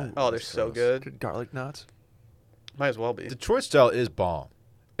 Don't say that. Oh, they're That's so gross. good. Good garlic knots. Might as well be. Detroit style is bomb.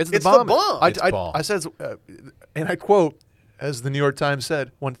 It's the bomb. It's bomb. I said, and I quote, as the New York Times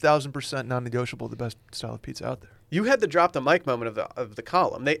said, 1,000% non-negotiable, the best style of pizza out there. You had the drop the mic moment of the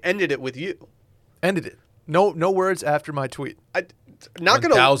column. They ended it with you. Ended it. No words after my tweet. Not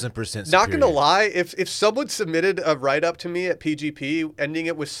gonna 1,000% Not gonna superior. lie, if someone submitted a write up to me at PGP, ending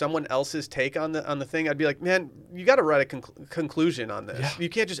it with someone else's take on the thing, I'd be like, man, you got to write a conclusion on this. Yeah. You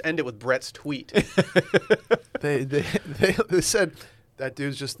can't just end it with Brett's tweet. They said that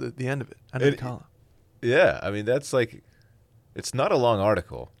dude's just the end of it. End of the column. Yeah, I mean that's like, it's not a long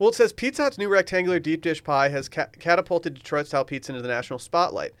article. Well, it says Pizza Hut's new rectangular deep dish pie has catapulted Detroit style pizza into the national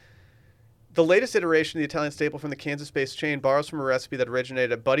spotlight. The latest iteration of the Italian staple from the Kansas-based chain borrows from a recipe that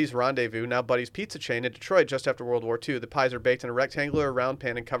originated at Buddy's Rendezvous, now Buddy's Pizza chain, in Detroit just after World War II. The pies are baked in a rectangular round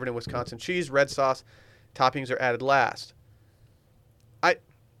pan and covered in Wisconsin cheese, red sauce. Toppings are added last.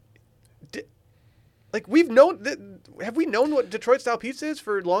 Have we known what Detroit-style pizza is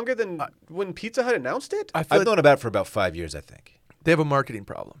for longer than when Pizza Hut announced it? I feel I've like known about it for about 5 years, I think. they have a marketing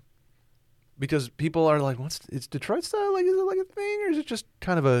problem because people are like, it's Detroit style? Like, is it like a thing, or is it just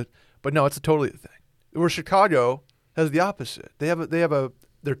kind of a? But no, it's totally a thing. Where Chicago has the opposite.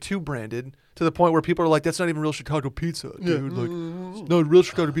 They're too branded to the point where people are like, that's not even real Chicago pizza, dude. Like, no, real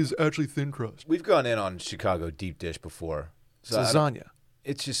Chicago pizza is actually thin crust. We've gone in on Chicago deep dish before. It's lasagna.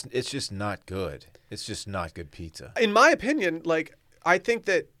 It's just not good. It's just not good pizza. In my opinion, like, I think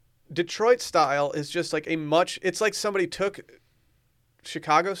that Detroit style is just like it's like somebody took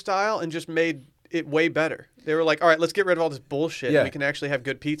Chicago style and just made it way better. They were like, all right, let's get rid of all this bullshit. Yeah. And we can actually have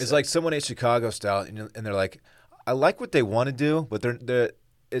good pizza. It's like someone ate Chicago style, and they're like, I like what they want to do, but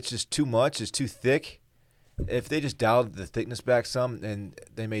it's just too much. It's too thick. If they just dialed the thickness back some, and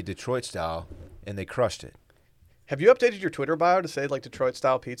they made Detroit style, and they crushed it. Have you updated your Twitter bio to say like Detroit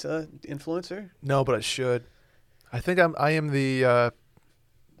style pizza influencer? No, but I should. I think I am the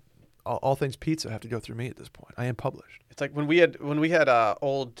all things pizza have to go through me at this point. I am published. It's like when we had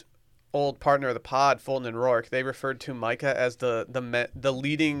old partner of the pod, Fulton and Rourke. They referred to Micah as a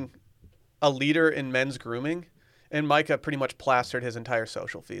leader in men's grooming, and Micah pretty much plastered his entire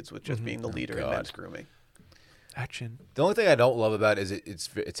social feeds with just being the leader in God. men's grooming. Action. The only thing I don't love about it is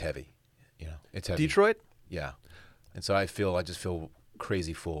it's heavy. You know, it's heavy. Detroit? Yeah, and so I just feel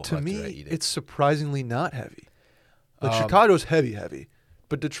crazy full To after I me, eat it. it's surprisingly not heavy. Like Chicago's Chicago's heavy,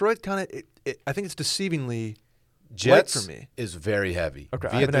 but Detroit kind of. I think it's deceivingly. Jets for me. is very heavy. Okay,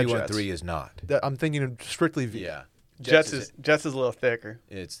 I Via haven't had 313 is not. I'm thinking of strictly V. Yeah, Jets is a little thicker.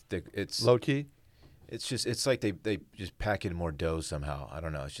 it's thick. It's Low key. it's like they just pack in more dough somehow. I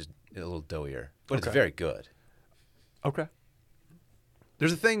don't know. It's just a little doughier, but Okay. it's very good. Okay.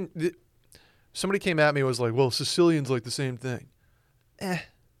 There's a thing. Somebody came at me and was like, "Well, Sicilian's like the same thing."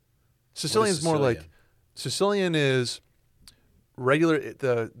 Sicilian's more like Sicilian is regular.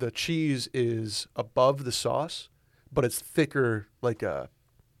 The cheese is above the sauce, but it's thicker, like a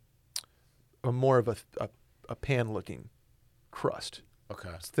more of a pan looking crust. Okay.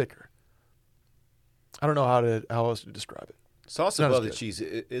 It's thicker. I don't know how else to describe it. Sauce Not as above the good. cheese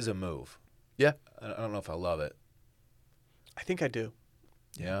is a move. Yeah. I don't know if I love it. I think I do.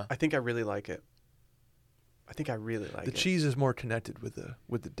 Yeah. I think I really like it. I think I really like The it. cheese is more connected with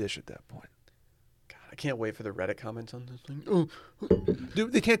the dish at that point. God, I can't wait for the Reddit comments on this thing. Oh.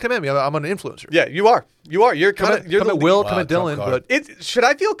 Dude, they can't come at me. I'm an influencer. Yeah, you are. You're Come kind at, of you're come the at Will, Wow, come at trump Dylan, card. but Should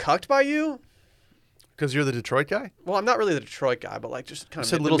I feel cucked by you? because you're the Detroit guy. Well, I'm not really the Detroit guy, but like just kind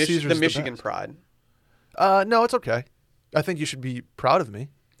said of Little the Caesars is the Michigan best. pride. No, it's okay. I think you should be proud of me.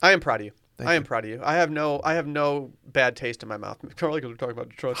 I am proud of you. Thank I am you. proud of you. I have no bad taste in my mouth. Probably because we're talking about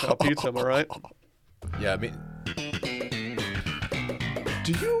Detroit style pizza, am I right? Yeah. I mean,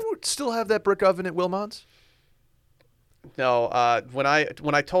 Do you still have that brick oven at Wilmont's? No, when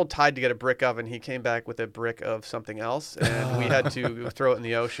I told Tide to get a brick oven, he came back with a brick of something else, and we had to throw it in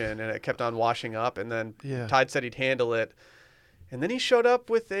the ocean, and it kept on washing up. And then Tide said he'd handle it, and then he showed up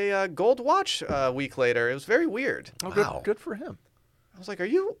with a gold watch a week later. It was very weird. Oh, Wow. good for him. I was like, Are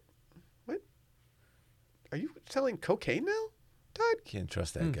you selling cocaine now, Tide? Can't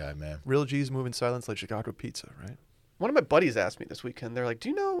trust that guy, man. Real G's move in silence like Chicago pizza, right? One of my buddies asked me this weekend. They're like, "Do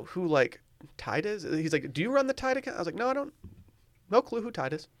you know who Tide is?" He's like, "Do you run the Tide account?" I was like, "No, I don't. No clue who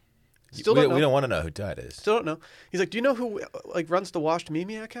Tide is. Still don't know. We don't want to know who Tide is. Still don't know." He's like, "Do you know who runs the Washed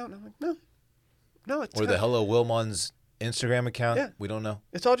Mimi account?" And I'm like, "No, it's Or the Hello Wilmons Instagram account. Yeah. We don't know.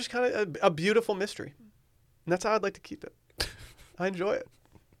 It's all just kind of a beautiful mystery, and that's how I'd like to keep it. I enjoy it.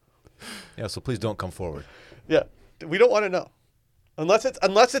 Yeah, so please don't come forward. Yeah, we don't want to know, unless it's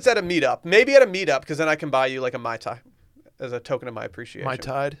at a meetup. Maybe at a meetup, because then I can buy you like a Mai Tai as a token of my appreciation. My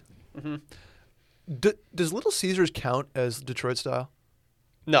Tide. Mm-hmm. Does Little Caesars count as Detroit style?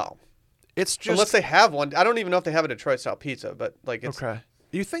 No, It's just unless they have one. I don't even know if they have a Detroit style pizza, but it's okay.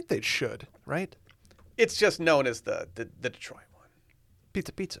 You think they should, right? it's just known as the Detroit one.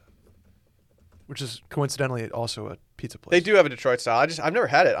 Pizza, which is coincidentally also a pizza place. They do have a Detroit style. I've never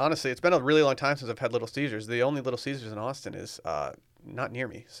had it, honestly. It's been a really long time since I've had Little Caesars. The only Little Caesars in Austin is not near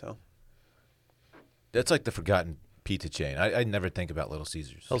me. So That's like the forgotten pizza chain. I never think about Little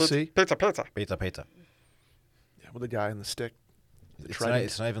Caesars. LC? pizza. Pizza. Yeah, with the guy in the stick. It's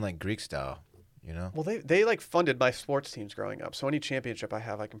not even like Greek style, you know? Well, they funded my sports teams growing up. So any championship I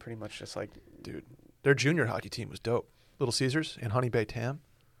have, I can pretty much just Dude, their junior hockey team was dope. Little Caesars and Honey Bay Tam.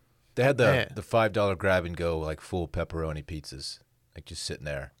 They had Man. the $5 grab and go like full pepperoni pizzas, like just sitting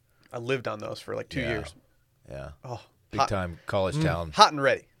there. I lived on those for 2 years. Yeah. Oh, Big time college town. hot and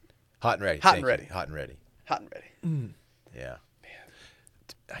ready. Hot and ready. Hot Thank and you. ready. Hot and ready. Hot and ready. Yeah.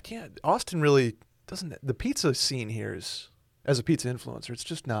 I can't. Austin really doesn't. The pizza scene here is, as a pizza influencer, it's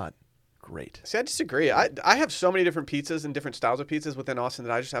just not great. See, I disagree. I have so many different pizzas and different styles of pizzas within Austin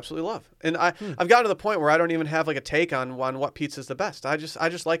that I just absolutely love. And I've gotten to the point where I don't even have a take on what pizza is the best. I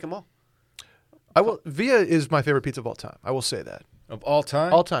just like them all. Via is my favorite pizza of all time. I will say that. Of all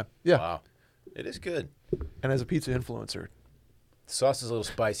time? All time. Yeah. Wow. It is good. And as a pizza influencer. The sauce is a little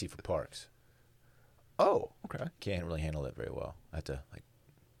spicy for Parks. Oh, okay. Can't really handle it very well. I have to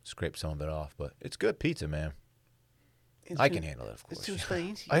scrape some of it off, but it's good pizza, man. I can handle it, of course. It's too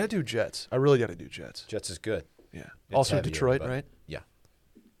spicy. I got to do Jets. I really got to do Jets. Jets is good. Yeah. It's Also heavier, Detroit, but- right? Yeah.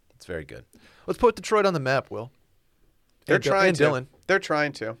 It's very good. Let's put Detroit on the map, Will. They're And trying to. Dylan. They're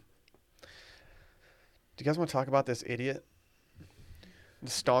trying to. Do you guys want to talk about this idiot? The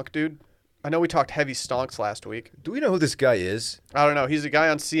stonk dude? I know we talked heavy stonks last week. Do we know who this guy is? I don't know. He's a guy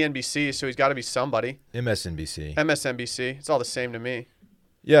on CNBC, so he's got to be somebody. MSNBC. MSNBC. It's all the same to me.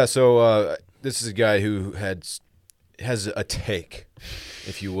 Yeah, so this is a guy who has a take,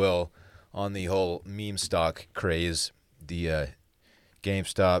 if you will, on the whole meme stock craze, the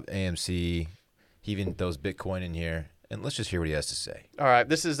GameStop, AMC, he even throws Bitcoin in here. And let's just hear what he has to say. All right,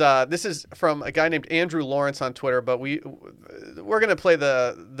 this is from a guy named Andrew Lawrence on Twitter, but we're gonna play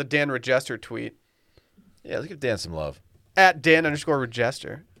the Dan Regester tweet Yeah, let's give Dan some love. at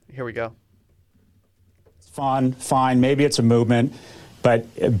Dan_Regester. Here we go. Fun, fine, maybe it's a movement,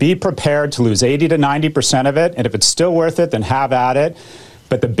 but be prepared to lose 80 to 90% of it, and if it's still worth it, then have at it.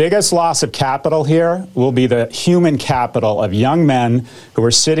 But the biggest loss of capital here will be the human capital of young men who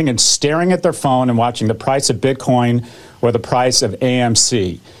are sitting and staring at their phone and watching the price of Bitcoin or the price of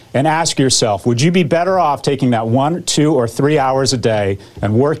AMC. And ask yourself, would you be better off taking that 1, 2, or 3 hours a day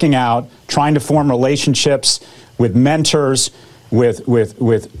and working out, trying to form relationships with mentors, with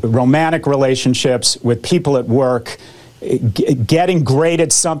romantic relationships, with people at work, getting great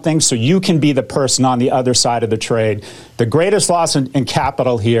at something so you can be the person on the other side of the trade? The greatest loss in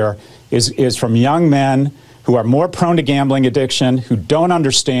capital here is from young men who are more prone to gambling addiction, who don't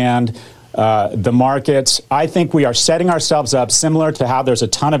understand the markets. I think we are setting ourselves up similar to how there's a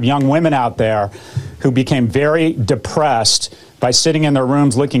ton of young women out there who became very depressed by sitting in their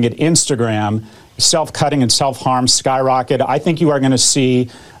rooms looking at Instagram. Self-cutting and self-harm skyrocket. I think you are going to see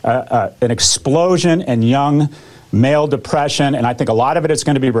an explosion in young male depression, and I think a lot of it is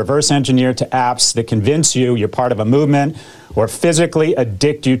going to be reverse engineered to apps that convince you you're part of a movement or physically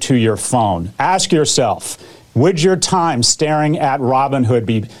addict you to your phone. Ask yourself, would your time staring at Robinhood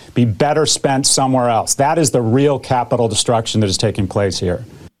be better spent somewhere else? That is the real capital destruction that is taking place here.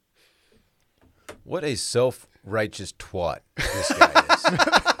 What a self-righteous twat this guy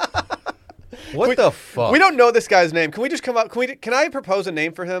is. What the fuck? We don't know this guy's name. Can we just come up? Can I propose a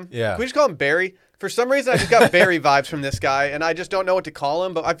name for him? Yeah. Can we just call him Barry? For some reason, I just got Barry vibes from this guy, and I just don't know what to call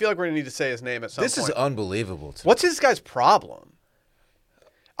him. But I feel like we're gonna need to say his name at some This point. is unbelievable. What's this guy's problem?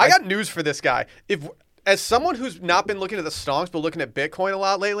 I got news for this guy. As someone who's not been looking at the stonks but looking at Bitcoin a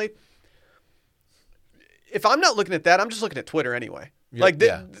lot lately, if I'm not looking at that, I'm just looking at Twitter anyway.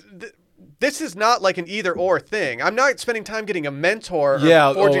 This is not like an either or thing. I'm not spending time getting a mentor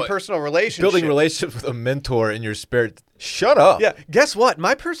or forging personal relationships. Building relationships with a mentor in your spirit. Shut up. Yeah. Guess what?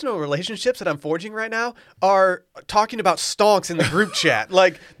 My personal relationships that I'm forging right now are talking about stonks in the group chat.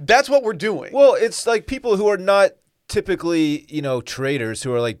 Like, that's what we're doing. Well, it's like people who are not typically, traders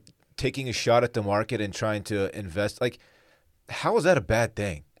who are like taking a shot at the market and trying to invest. Like, how is that a bad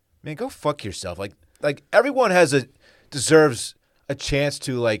thing? Man, go fuck yourself. Like everyone deserves a chance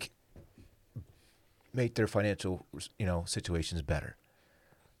to like make their financial, situations better.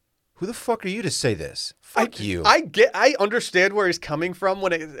 Who the fuck are you to say this? Fuck you. I understand where he's coming from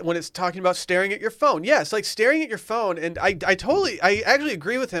when it's talking about staring at your phone. Yes, like staring at your phone, and I actually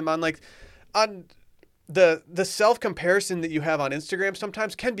agree with him on the self comparison that you have on Instagram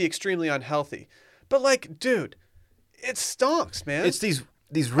sometimes can be extremely unhealthy. But like, dude, it stonks, man. It's these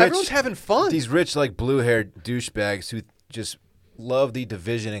rich, everyone's having fun. These rich like blue-haired douchebags who just love the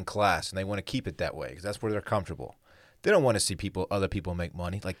division in class, and they want to keep it that way because that's where they're comfortable. They don't want to see other people make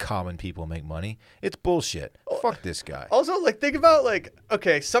money, like common people make money. It's bullshit. Fuck this guy. Also, like, think about, like,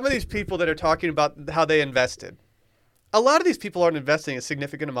 okay, some of these people that are talking about how they invested. A lot of these people aren't investing a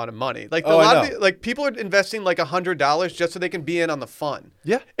significant amount of money. Like, people are investing like $100 just so they can be in on the fun.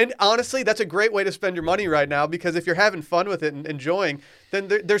 Yeah. And honestly, that's a great way to spend your money right now because if you're having fun with it and enjoying,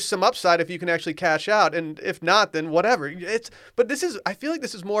 then there's some upside if you can actually cash out. And if not, then whatever. But I feel like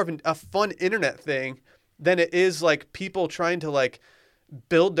this is more of a fun internet thing than it is like people trying to like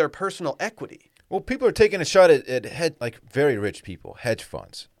build their personal equity. Well, people are taking a shot at very rich people, hedge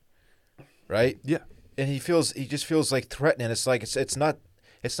funds, right? Yeah. And he just feels like threatening. It's like it's not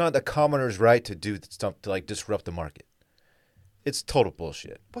the commoner's right to do stuff to like disrupt the market. It's total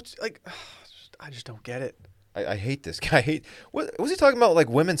bullshit. What's like? I just don't get it. I hate this guy. What was he talking about? Like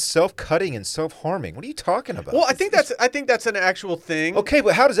women self-cutting and self-harming. What are you talking about? Well, I think that's an actual thing. Okay,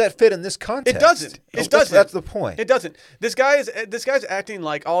 but how does that fit in this context? It doesn't. It doesn't. That's the point. It doesn't. This guy's acting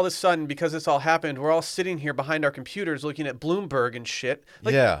like all of a sudden because this all happened, we're all sitting here behind our computers looking at Bloomberg and shit.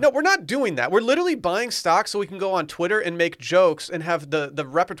 Like, yeah. No, we're not doing that. We're literally buying stocks so we can go on Twitter and make jokes and have the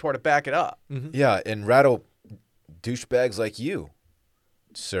repertoire to back it up. Mm-hmm. Yeah, and rattle douchebags like you,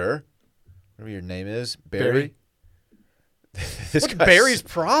 sir. Whatever your name is, Barry. What's Barry's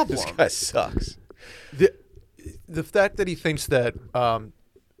problem? This guy sucks. The fact that he thinks that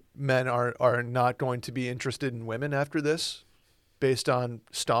men are not going to be interested in women after this, based on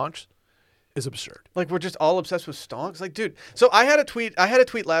stonks, is absurd. Like we're just all obsessed with stonks. Like, dude. So I had a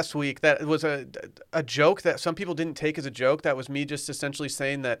tweet last week that was a joke that some people didn't take as a joke. That was me just essentially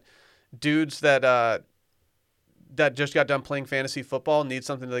saying that dudes that just got done playing fantasy football need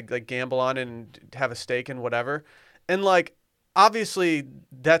something to like gamble on and have a stake in whatever, and like. Obviously,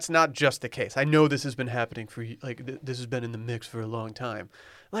 that's not just the case. I know this has been happening this has been in the mix for a long time.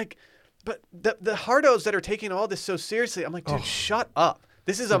 Like, but the hardos that are taking all this so seriously, I'm like, dude, shut up.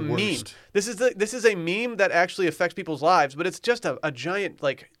 This is a meme. This is a meme that actually affects people's lives, but it's just a giant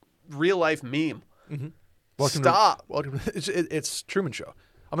like real life meme. Mm-hmm. Stop. It's Truman Show.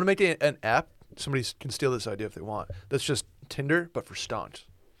 I'm gonna make an app. Somebody can steal this idea if they want. That's just Tinder, but for stonks.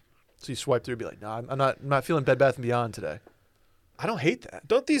 So you swipe through and be like, no, I'm not feeling Bed Bath & Beyond today. I don't hate that.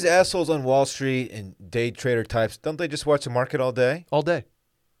 Don't these assholes on Wall Street and day trader types, don't they just watch the market all day? All day.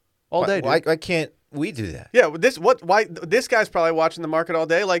 All day, dude. Why can't we do that? Yeah, why this guy's probably watching the market all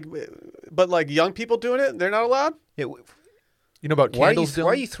day, but like young people doing it, they're not allowed? Yeah, you know about candles, why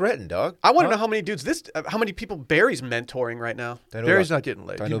are you threatened, dog? I want to know how many dudes how many people Barry's mentoring right now. Barry's not getting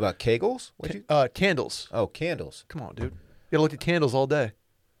laid. Do I know about Kegels? Candles. Oh, candles. Come on, dude. You gotta look at candles all day.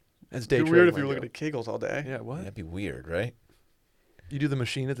 That's day It'd be trading. weird if you were looking at Kegels all day. Yeah, what? That'd be weird, right? You do the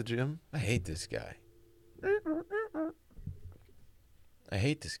machine at the gym? I hate this guy.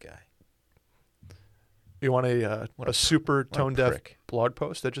 You want a super tone deaf blog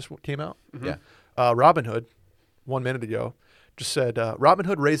post that just came out? Mm-hmm. Yeah. Robinhood, 1 minute ago, just said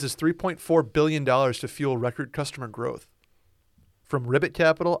Robinhood raises $3.4 billion to fuel record customer growth. From Ribbit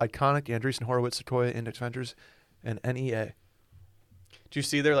Capital, Iconic, Andreessen Horowitz, Sequoia Index Ventures, and NEA. Do you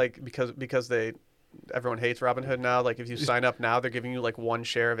see they're like because everyone hates Robinhood now. Like if you sign up now, they're giving you like 1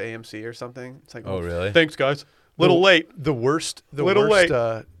 share of AMC or something. It's like, oh really? Thanks, guys. Late. The worst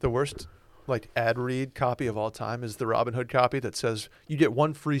like ad read copy of all time is the Robinhood copy that says you get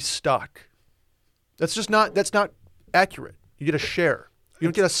 1 free stock That's not accurate. You get a share. You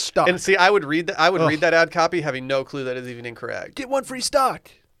don't get a stock. And see, I would read that. I would read that ad copy, having no clue that is even incorrect. Get one free stock.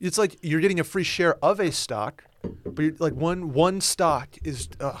 It's like you're getting a free share of a stock, but you're like one stock is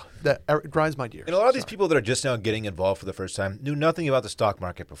that grinds my gears. And a lot of these people that are just now getting involved for the first time knew nothing about the stock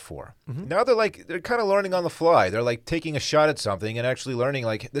market before. Now they're kind of learning on the fly. They're like taking a shot at something and actually learning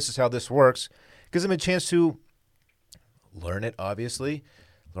like this is how this works. Gives them a chance to learn it, obviously,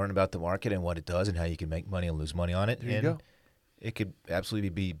 learn about the market and what it does and how you can make money and lose money on it. There you and go. it could absolutely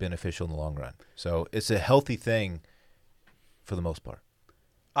be beneficial in the long run. So it's a healthy thing for the most part.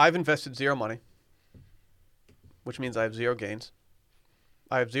 I've invested zero money, which means I have zero gains.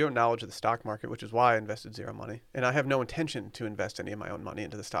 I have zero knowledge of the stock market, which is why I invested zero money. And I have no intention to invest any of my own money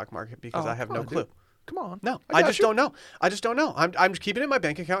into the stock market because I have no clue. Dude. Come on. No, I I got just you. don't know. I just don't know. I'm just keeping it in my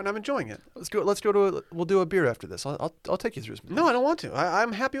bank account and I'm enjoying it. We'll do a beer after this. I'll take you through some. No, I don't want to.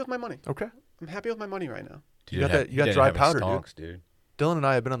 I'm happy with my money. Okay. I'm happy with my money right now. You got dry powder, dude. Dylan and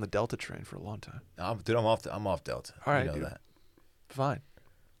I have been on the Delta train for a long time. Dude, I'm off Delta. All right, you know dude. that. Fine.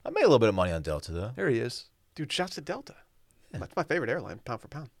 I made a little bit of money on Delta though. There he is. Dude, shouts to Delta. That's my favorite airline, pound for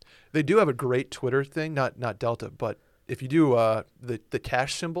pound. They do have a great Twitter thing, not Delta, but if you do the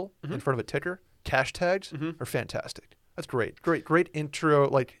cash symbol in front of a ticker, cash tags are fantastic. That's great. Great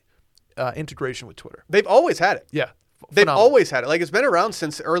intro, integration with Twitter. They've always had it. Yeah. They've phenomenal. always had it. Like, it's been around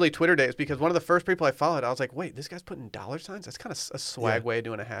since early Twitter days because one of the first people I followed, I was like, wait, this guy's putting dollar signs? That's kind of a swag way of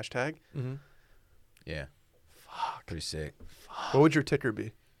doing a hashtag. Yeah. Fuck. Pretty sick. What would your ticker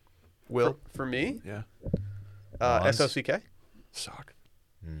be? Will? For me, Yeah. Bonds. SOCK. Sock.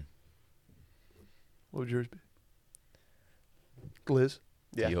 What would yours be? Glizz?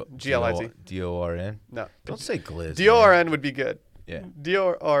 Yeah, D-O- GLIZ. D-O-R-N? No. Don't say glizz. DORN would be good. Yeah.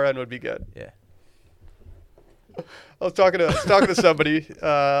 DORN would be good. Yeah. I was talking to somebody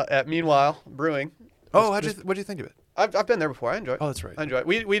at Meanwhile Brewing. Oh, what'd you think of it? I've been there before. I enjoy it. Oh, that's right. I enjoy it.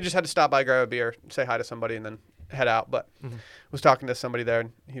 We just had to stop by, grab a beer, say hi to somebody, and then head out. But was talking to somebody there,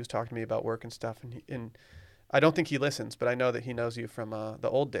 and he was talking to me about work and stuff. And I don't think he listens, but I know that he knows you from the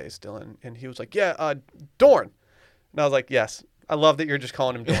old days, Dylan. And he was like, "Yeah, Dorn." And I was like, "Yes, I love that you're just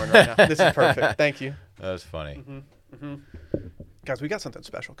calling him Dorn right now. This is perfect. Thank you, That was funny. guys. We got something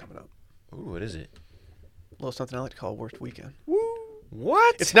special coming up. Ooh, what is it? A little something I like to call a worst weekend.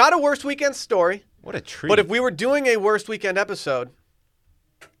 What? It's not a worst weekend story. What a treat. But if we were doing a worst weekend episode,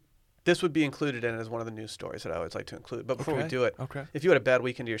 this would be included in it as one of the news stories that I always like to include. But before we Okay, do it, okay. if you had a bad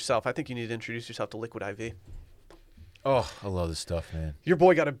weekend to yourself, I think you need to introduce yourself to Liquid IV. Oh, I love this stuff, man. Your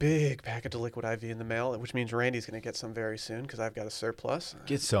boy got a big packet of Liquid IV in the mail, which means Randy's going to get some very soon because I've got a surplus.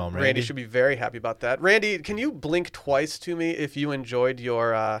 Get some, Randy Randy. should be very happy about that. Randy, can you blink twice to me if you enjoyed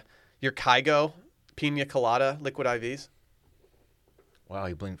your Kygo Pina Colada Liquid IVs? Wow,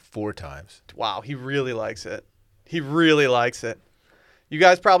 he blinked 4 times. Wow, he really likes it. He really likes it. You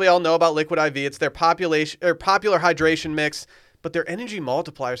guys probably all know about Liquid IV. It's their popular hydration mix, but their energy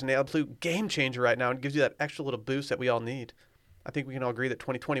multipliers and the absolute game changer right now and gives you that extra little boost that we all need. I think we can all agree that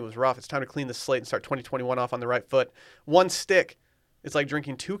 2020 was rough. It's time to clean the slate and start 2021 off on the right foot. One stick. It's like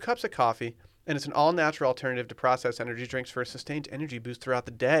drinking 2 cups of coffee, and it's an all-natural alternative to processed energy drinks for a sustained energy boost throughout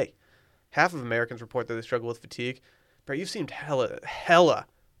the day. Half of Americans report that they struggle with fatigue. Brett, you seemed hella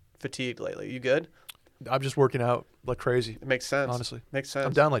fatigued lately. You good? I'm just working out like crazy. It makes sense. Honestly. Makes sense.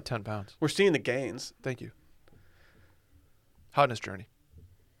 I'm down like 10 pounds. We're seeing the gains. Thank you. Hotness journey.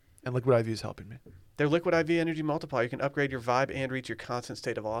 And Liquid IV is helping me. Their Liquid IV energy multiplier. You can upgrade your vibe and reach your constant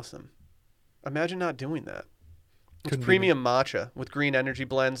state of awesome. Imagine not doing that. It's Couldn't be premium matcha with green energy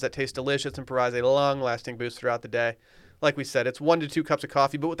blends that taste delicious and provides a long-lasting boost throughout the day. Like we said, it's 1 to 2 cups of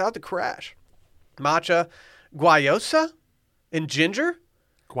coffee, but without the crash. Matcha, guayusa, and ginger.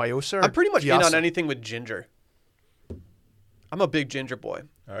 Guayusa? Or I'm pretty much in on Gyasa? anything with ginger. I'm a big ginger boy.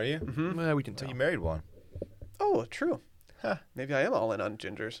 Are you? We can So tell. you married one. Oh, true. Huh. Maybe I am all in on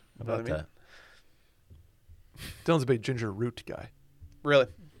gingers. How You know what about I mean? that? Dylan's a big ginger root guy. Really.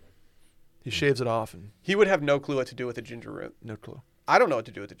 He shaves it off and He would have no clue what to do with a ginger root. no clue. I don't know what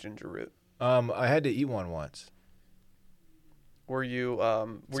to do with a ginger root. I had to eat one once. Were you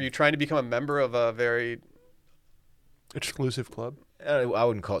trying to become a member of a very Exclusive club. I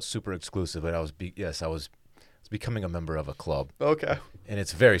wouldn't call it super exclusive, but I was becoming a member of a club, okay? and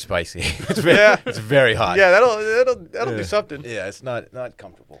it's very spicy. It's Yeah. very hot. Yeah, that'll be something. Yeah, it's not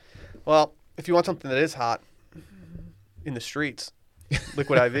comfortable. Well, if you want something that is hot in the streets,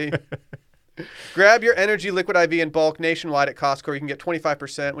 Liquid IV. Grab your energy Liquid IV in bulk nationwide at Costco. You can get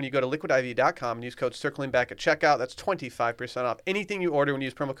 25% when you go to liquidiv.com and use code CirclingBack at checkout. That's 25% off anything you order when you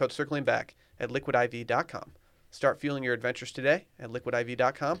use promo code CirclingBack at liquidiv.com. Start fueling your adventures today at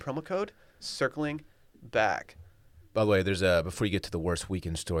liquidiv.com. Promo code CirclingBack. back. By the way, there's a before you get to the worst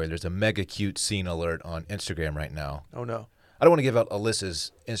weekend story, there's a mega cute scene alert on Instagram right now. Oh no. I don't want to give out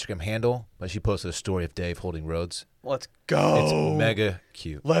Alyssa's Instagram handle, but she posted a story of Dave holding Rhodes. Let's go. It's mega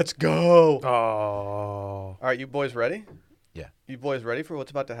cute. Let's go. Oh. All right, you boys ready? Yeah. You boys ready for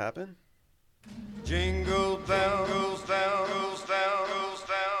what's about to happen? Jingle bell goes down, goes down, goes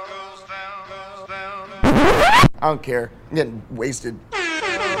down, goes down, goes down. I don't care. I'm getting wasted.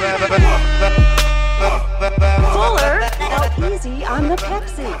 Fuller, go easy on the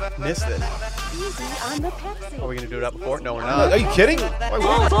Pepsi. Missed it. Easy on the Pepsi. Are we going to do it up before? No, we're Are not. you kidding? Why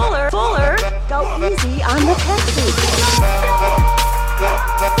would we? Fuller, go easy on the Pepsi.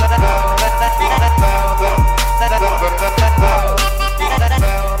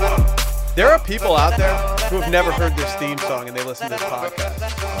 There are people out there who have never heard this theme song and they listen to this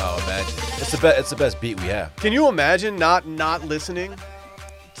podcast. Oh, imagine. It's the best beat we have. Can you imagine not listening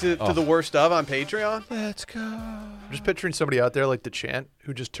to the worst of on Patreon? Let's go. I'm just picturing somebody out there like the Chant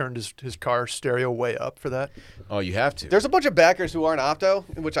who just turned his car stereo way up for that. Oh, you have to. There's a bunch of backers who aren't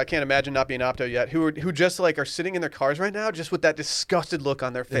Opto, which I can't imagine not being Opto yet, who just like are sitting in their cars right now just with that disgusted look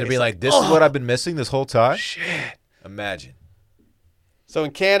on their face. They'd be like, this is what I've been missing this whole time? shit. Imagine. So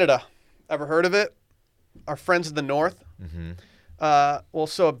in Canada, ever heard of it? Our friends of the North. Mm-hmm.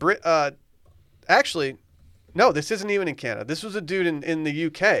 Actually, no, this isn't even in Canada. This was a dude in the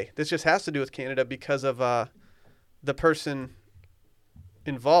UK. This just has to do with Canada because of the person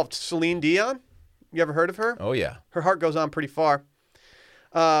involved, Celine Dion. You ever heard of her? Oh, yeah. Her heart goes on pretty far.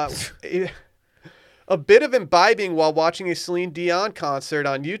 A bit of imbibing while watching a Celine Dion concert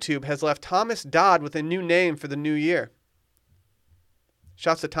on YouTube has left Thomas Dodd with a new name for the new year.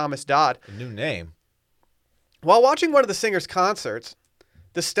 Shouts to Thomas Dodd. A new name. While watching one of the singer's concerts,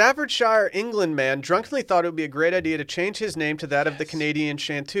 the Staffordshire, England man drunkenly thought it would be a great idea to change his name to that of the Canadian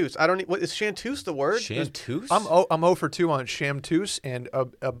chanteuse. What is chanteuse the word? Chanteuse? I'm 0 for 2 on Shamtoos and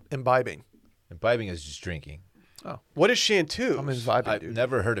imbibing. Imbibing is just drinking. What is chanteuse? I'm imbibing, I've dude.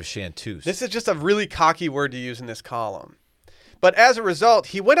 never heard of chanteuse. This is just a really cocky word to use in this column. But as a result,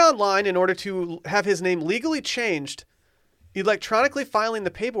 he went online in order to have his name legally changed, electronically filing the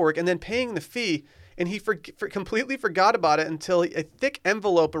paperwork and then paying the fee, and he completely forgot about it until a thick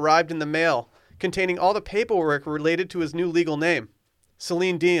envelope arrived in the mail containing all the paperwork related to his new legal name,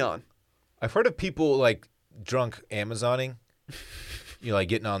 Celine Dion. I've heard of people like drunk Amazoning. Like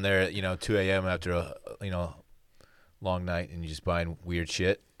getting on there at 2 a.m. after a long night and you just buying weird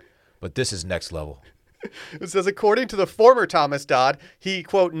shit. But this is next level. It says, according to the former Thomas Dodd, he,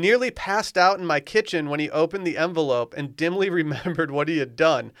 quote, nearly passed out in my kitchen when he opened the envelope and dimly remembered what he had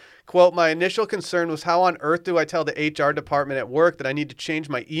done. Quote, my initial concern was how on earth do I tell the HR department at work that I need to change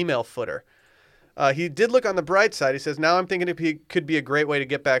my email footer? He did look on the bright side. He says, now I'm thinking it could be a great way to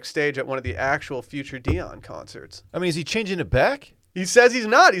get backstage at one of the actual future Dion concerts. I mean, is he changing it back? He says he's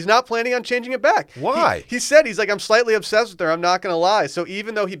not. He's not planning on changing it back. Why? He said he's like, I'm slightly obsessed with her. I'm not going to lie. So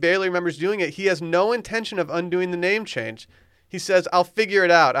even though he barely remembers doing it, he has no intention of undoing the name change. He says, I'll figure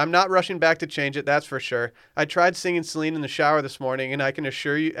it out. I'm not rushing back to change it, that's for sure. I tried singing Celine in the shower this morning, and I can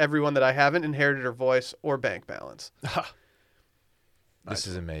assure you everyone that I haven't inherited her voice or bank balance. This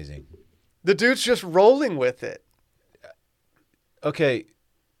is amazing. The dude's just rolling with it. Okay,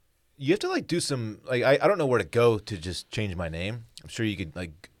 you have to do some I don't know where to go to just change my name. I'm sure you could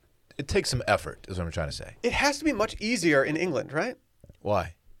it takes some effort is what I'm trying to say. It has to be much easier in England, right?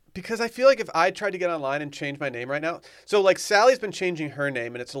 Why? Because I feel like if I tried to get online and change my name right now, so Sally's been changing her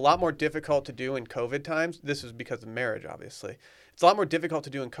name and it's a lot more difficult to do in COVID times. This is because of marriage, obviously. It's a lot more difficult to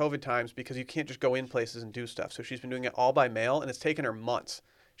do in COVID times because you can't just go in places and do stuff. So she's been doing it all by mail and it's taken her months.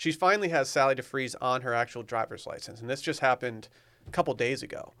 She finally has Sally DeFries on her actual driver's license. And this just happened a couple days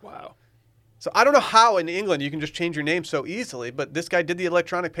ago. Wow. So I don't know how in England you can just change your name so easily, but this guy did the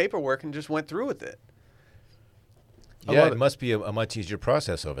electronic paperwork and just went through with it. Yeah, it must be a much easier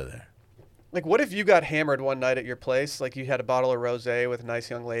process over there. What if you got hammered one night at your place? You had a bottle of rosé with a nice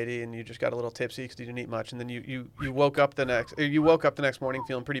young lady, and you just got a little tipsy because you didn't eat much, and then you woke up the next morning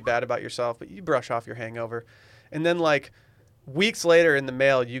feeling pretty bad about yourself, but you brush off your hangover, and then weeks later in the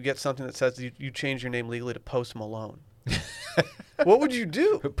mail you get something that says you changed your name legally to Post Malone. What would you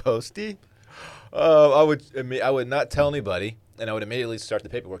do? Posty? I would not tell anybody, and I would immediately start the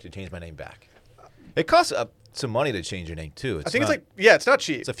paperwork to change my name back. It costs some money to change your name too. It's not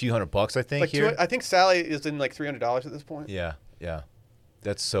cheap. It's a few $100, I think. Here. I think Sally is in $300 at this point. Yeah.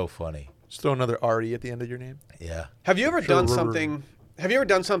 That's so funny. Just throw another RE at the end of your name. Yeah. Have you ever done something? Have you ever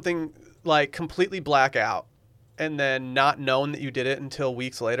done something completely black out, and then not known that you did it until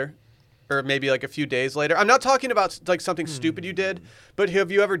weeks later, or maybe like a few days later. I'm not talking about like something stupid you did, but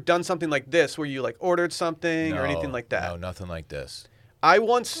have you ever done something like this where you like ordered something or anything like that? No, nothing like this. I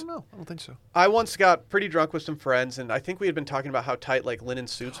once No, I don't think so. I once got pretty drunk with some friends, and I think we had been talking about how tight like linen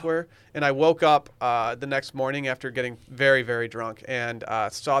suits were. And I woke up the next morning after getting very, very drunk and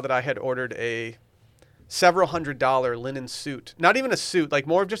saw that I had ordered a several $100 linen suit. Not even a suit, like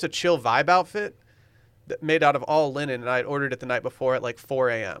more of just a chill vibe outfit that made out of all linen. And I had ordered it the night before at like 4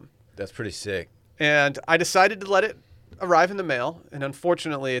 a.m. That's pretty sick. And I decided to let it arrive in the mail. And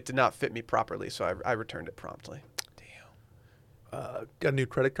unfortunately, it did not fit me properly, so I returned it promptly. Got a new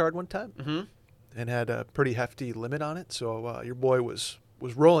credit card one time, and had a pretty hefty limit on it. So your boy was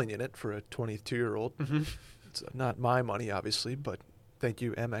rolling in it for a 22-year-old. It's not my money, obviously, but thank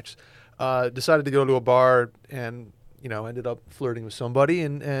you, Amex. Decided to go to a bar and ended up flirting with somebody,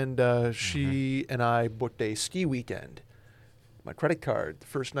 and she and I booked a ski weekend. My credit card, the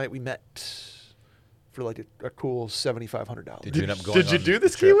first night we met, for like a cool $7,500. Did you end up going? Did you on do the the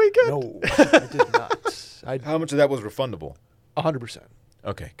ski trip? weekend? No, I did not. How much of that was refundable? 100%.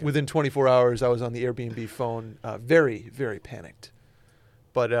 Okay. Good. Within 24 hours, I was on the Airbnb phone, very, very panicked.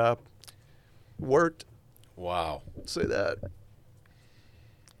 But worked. Wow. Say that.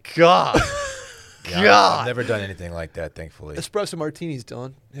 God. Yeah, God. I've never done anything like that, thankfully. Espresso martinis,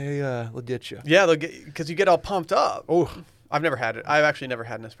 Dylan. Hey, they'll get you. Yeah, because you get all pumped up. Oh, I've never had it. I've actually never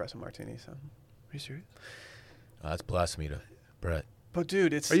had an espresso martini. So, are you serious? That's blasphemy to Brett. but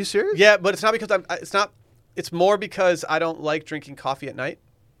dude, it's. Are you serious? Yeah, but it's not because it's not. It's more because I don't like drinking coffee at night.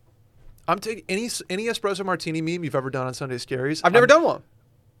 I'm taking any espresso martini meme you've ever done on Sunday Scaries. I've never done one.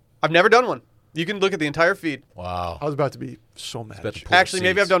 I've never done one. You can look at the entire feed. Wow. I was about to be so mad. about at to you. pull Actually,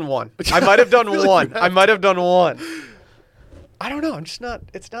 maybe I've seats. done one. I might have done one. I might have done one. I don't know. I'm just not.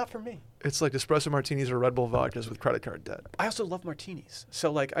 It's not for me. It's like espresso martinis or Red Bull vodkas with credit card debt. I also love martinis.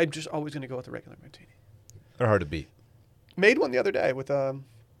 So like, I'm just always going to go with the regular martini. They're hard to beat. Made one the other day with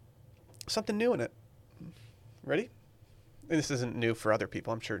something new in it. Ready? And this isn't new for other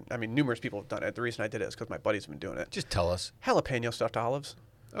people. I'm sure. I mean, numerous people have done it. The reason I did it is because my buddies have been doing it. Just tell us. Jalapeno stuffed olives.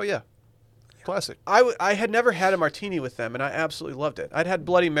 Oh, yeah. Classic. I had never had a martini with them, and I absolutely loved it. I'd had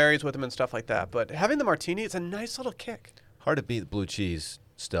Bloody Marys with them and stuff like that, but having the martini, it's a nice little kick. Hard to beat the blue cheese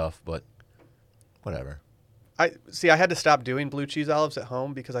stuff, but whatever. I had to stop doing blue cheese olives at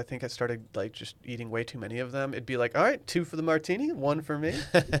home because I think I started like just eating way too many of them. It'd be like, all right, 2 for the martini, 1 for me,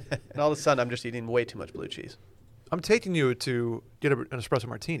 and all of a sudden I'm just eating way too much blue cheese. I'm taking you to get an espresso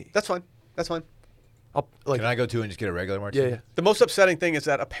martini. That's fine. That's fine. Can I go to and just get a regular martini? Yeah. The most upsetting thing is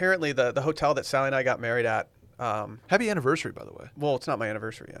that apparently the hotel that Sally and I got married at, Happy anniversary, by the way. well, it's not my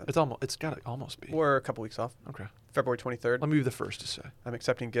anniversary yet. It's got to almost be. We're a couple weeks off. Okay. February 23rd. Let me be the first to say. I'm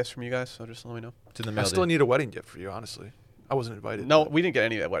accepting gifts from you guys, so just let me know. It's in the I mail. still dude. need a wedding gift for you, honestly. I wasn't invited. No, but- we didn't get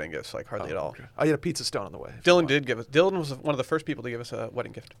any wedding gifts, like hardly at all. Okay. I had a pizza stone on the way. if you Dylan want. did give us. Dylan was one of the first people to give us a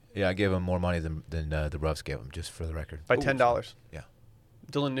wedding gift Yeah, I gave him more money than the Ruffs gave him, just for the record. by $10. Yeah.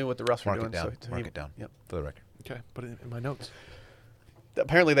 Dylan knew what the Ruffs were Mark doing, it down. so Mark it down. Yep. For the record. Okay, put it in my notes.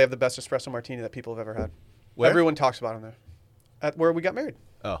 Apparently, they have the best espresso martini that people have ever had. Where? Everyone talks about them there. At where we got married,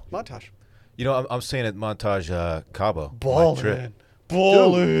 Oh. Montage. You know, I'm staying at Montage Cabo. my trip.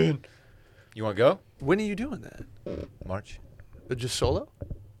 Ballin'. You want to go? When are you doing that? March. Just solo?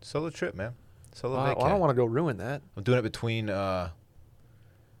 Solo trip, man. Solo Well, I vacation. don't want to go ruin that. I'm doing it between my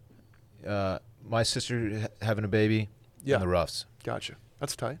sister having a baby Yeah. and the Ruffs. Gotcha.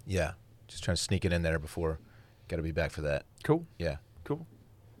 That's tight. Yeah. Just trying to sneak it in there before. Got to be back for that. Cool. Yeah. Cool.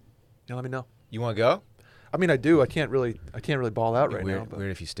 Yeah, let me know. You want to go? I mean, I do. I can't really ball out right weird, now. But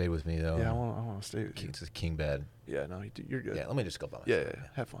weird if you stay with me though. yeah, I want to stay with you. It's a king bed. Yeah, no, you're good. Yeah. Let me just go by myself. Yeah.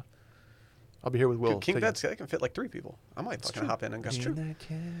 Have fun. I'll be here with Will. King Take it. beds, they can fit like 3 people. I might fucking hop in and go. That's true. In that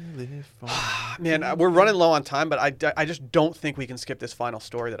California Man, we're running low on time, but I just don't think we can skip this final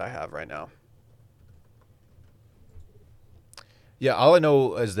story that I have right now. Yeah. All I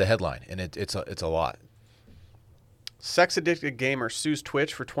know is the headline, and it's a lot. Sex addicted gamer sues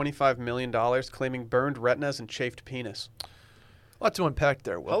Twitch for $25 million, claiming burned retinas and chafed penis. Lots to unpack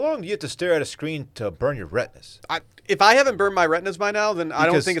there, Will. How long do you have to stare at a screen to burn your retinas? If I haven't burned my retinas by now, then I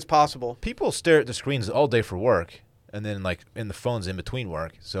don't Because- think it's possible. People stare at the screens all day for work, and then like in the phones in between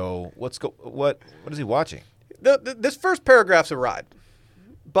work. So what is he watching? This first paragraph's a ride.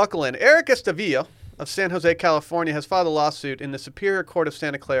 Buckle in. Eric Estevilla of San Jose, California, has filed a lawsuit in the Superior Court of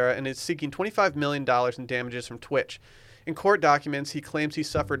Santa Clara and is seeking $25 million in damages from Twitch. In court documents, he claims he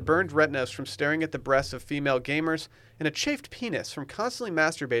suffered burned retinas from staring at the breasts of female gamers and a chafed penis from constantly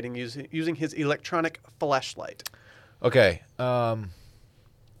masturbating using his electronic fleshlight. Okay. All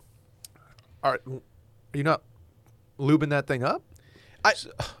right. Are you not lubing that thing up?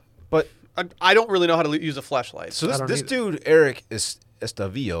 But I don't really know how to use a flashlight. So I don't this either. dude Eric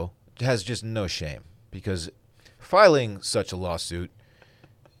Estavillo has just no shame because filing such a lawsuit.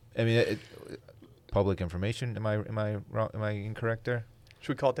 I mean, public information. Am I wrong? Am I incorrect there? Should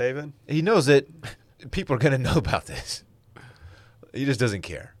we call David? He knows that people are going to know about this. He just doesn't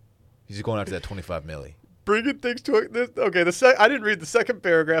care. He's just going after that 25 milli. Bringing things to I didn't read the second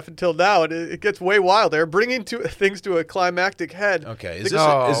paragraph until now, and it gets way wild there. Bringing things to a climactic head. Okay,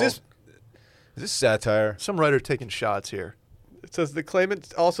 No. is this satire? Some writer taking shots here. It says the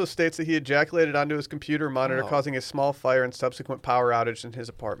claimant also states that he ejaculated onto his computer monitor, Oh. causing a small fire and subsequent power outage in his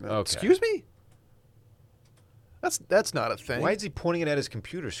apartment. Okay. Excuse me? That's not a thing. Why is he pointing it at his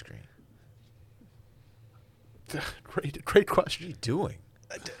computer screen? Great What are question. you doing?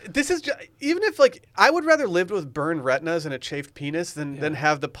 This is even if I would rather live with burned retinas and a chafed penis than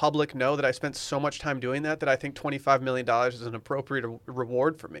have the public know that I spent so much time doing that I think $25 million is an appropriate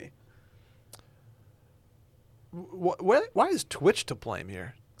reward for me. Why is Twitch to blame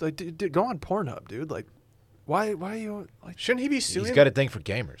here? Like, go on Pornhub, dude. Like, why are you like? Shouldn't he be suing? He's got a thing for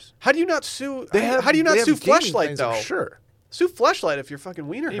gamers. How do you not sue? They have, how do you not they have sue gaming Fleshlight things, though? I'm sure. Sue Fleshlight if your fucking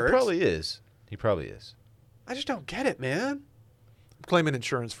wiener He hurts. probably is. He probably is. I just don't get it, man. I'm claiming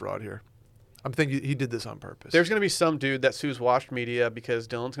insurance fraud here. I'm thinking he did this on purpose. There's gonna be some dude that sues Washed Media because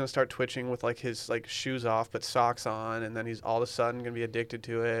Dylan's gonna start twitching with his shoes off but socks on, and then he's all of a sudden gonna be addicted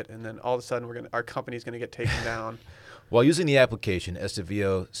to it, and then all of a sudden our company's gonna get taken down. While using the application,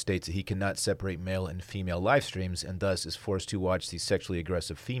 Estavillo states that he cannot separate male and female live streams and thus is forced to watch these sexually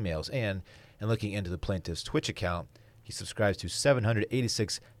aggressive females. And looking into the plaintiff's Twitch account, he subscribes to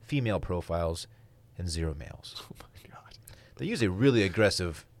 786 female profiles and 0 males. Oh my god. They use a really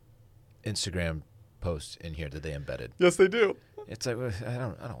aggressive Instagram post in here that they embedded. Yes, they do. It's like I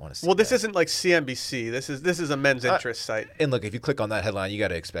don't want to see. Well, this that. isn't like CNBC. This is a men's interest site. And look, if you click on that headline, you got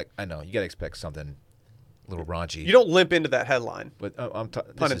to expect. I know you got to expect something a little raunchy. You don't limp into that headline. But Pun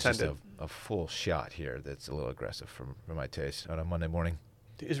this is just intended. a full shot here that's a little aggressive for my taste on a Monday morning.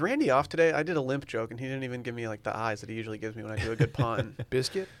 Is Randy off today? I did a limp joke, and he didn't even give me the eyes that he usually gives me when I do a good pun.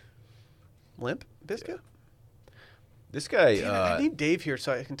 Biscuit. Limp biscuit. This guy, Damn it, I need Dave here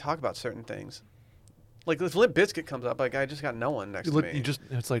so I can talk about certain things. Like if Limp Bizkit comes up, I just got no one next You look. to me. You just.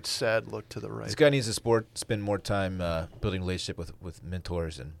 It's like sad. Look to the right. this guy needs to spend more time building relationship with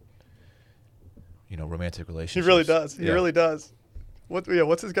mentors and romantic He relationships. really does. He Yeah. really does.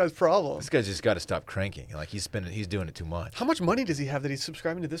 What's this guy's problem? This guy's just got to stop cranking. Like he's doing it too much. How much money does he have that he's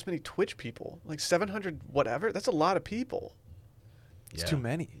subscribing to this many Twitch people? Like 700 whatever? That's a lot of people. It's too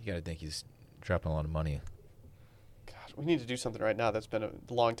many. You got to think he's dropping a lot of money. God, we need to do something right now that's been a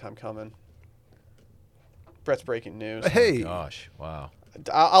long time coming. Brett's breaking news. Hey. Gosh, wow.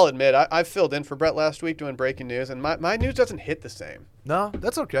 I'll admit, I filled in for Brett last week doing breaking news, and my news doesn't hit the same. No,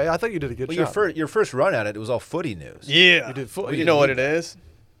 that's okay. I thought you did a good Well, job. your first run at it was all footy news. Yeah. You did You know what it is?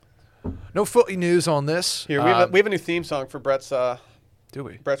 No footy news on this. Here, we have a new theme song for Brett's Do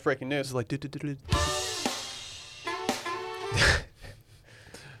we? Brett's breaking This news. is like.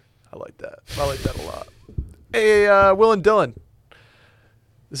 I like that. I like that a lot. Hey, Will and Dylan.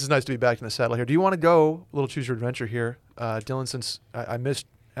 This is nice to be back in the saddle here. Do you want to go a little choose your adventure here, Dylan? Since I missed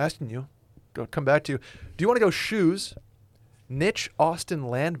asking you, come back to you. Do you want to go shoes, niche Austin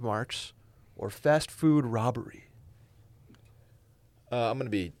landmarks, or fast food robbery? I'm going to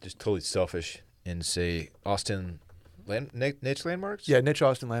be just totally selfish and say Austin niche landmarks? Yeah, niche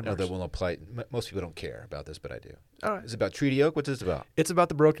Austin No, landmarks. that won't apply. Most people don't care about this, but I do. All right. Is it about Treaty Oak? What's this about? It's about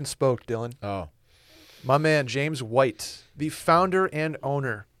the broken spoke, Dylan. Oh, My man, James White, the founder and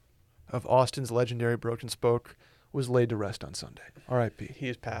owner of Austin's legendary Broken Spoke, was laid to rest on Sunday. R.I.P. He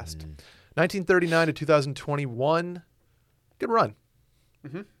is passed. 1939 to 2021. Good run.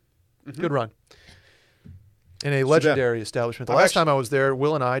 Good run. In a legendary establishment. The I've last actually- time I was there,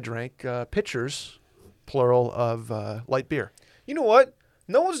 Will and I drank pitchers, plural, of light beer. you know what?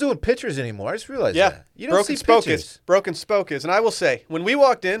 No one's doing pictures anymore. I just realized Yeah. that. You don't Broken see Spoke pictures. is. Broken Spoke is. And I will say, when we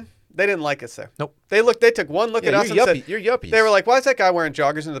walked in, they didn't like us there. Nope. They took one look Yeah, at us you're and said, yuppie- you're yuppies. They were like, why is that guy wearing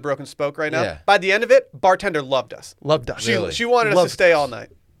joggers in the Broken Spoke right now? Yeah. By the end of it, bartender loved us. Loved us. Really? She wanted us to Loved stay all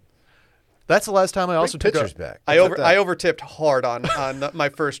night. That's the last time I Bring also took pictures a, back. I How about that? overtipped hard on my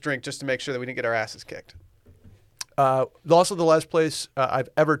first drink just to make sure that we didn't get our asses kicked. Also, the last place I've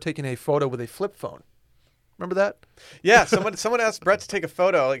ever taken a photo with a flip phone. Remember that? Yeah, someone asked Brett to take a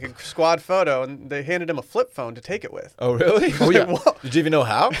photo, like a squad photo, and they handed him a flip phone to take it with. Oh, really? Oh, yeah. Whoa. Did you even know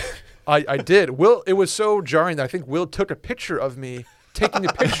how? I did. Will, it was so jarring that I think Will took a picture of me taking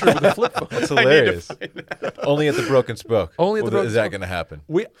a picture with a flip phone. That's I need to hilarious. find that. Only at the Broken Spoke. Only at the Broken Is that Spoke. going to happen?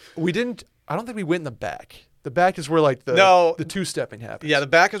 We didn't. I don't think we went in the back. The back is where like No. the two-stepping happens. Yeah, the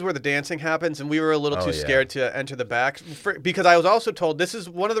back is where the dancing happens, and we were a little Oh, too yeah. scared to enter the back because I was also told this is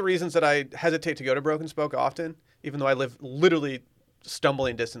one of the reasons that I hesitate to go to Broken Spoke often, even though I live literally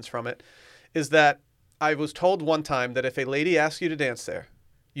stumbling distance from it, is that I was told one time that if a lady asks you to dance there,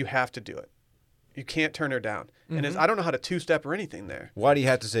 you have to do it. You can't turn her down. And I don't know how to two-step or anything there. Why do you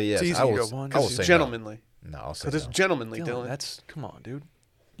have to say yes? It's easy I to will, go one, I will two, say Gentlemanly. No, I'll say Because it's no. gentlemanly, Dylan, Dylan. come on, dude.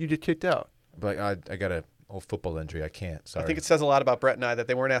 You get kicked out. But I got a old football injury. I can't. Sorry. I think it says a lot about Brett and I that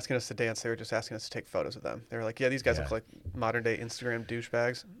they weren't asking us to dance. They were just asking us to take photos of them. They were like, yeah, these guys Yeah. look like modern-day Instagram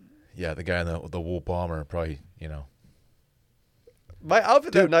douchebags. Yeah, the guy in the wool bomber probably, My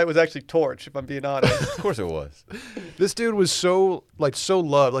outfit that night was actually Torch, if I'm being honest. Of course it was. This dude was so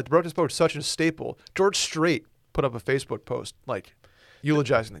loved. Like, the Broken Spoke was such a staple. George Strait put up a Facebook post, like,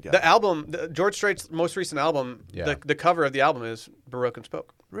 eulogizing the guy. The album, George Strait's most recent album, Yeah. the cover of the album is Broken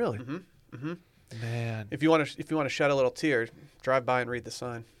Spoke. Really? Mm-hmm. Man. If you want to shed a little tear, drive by and read the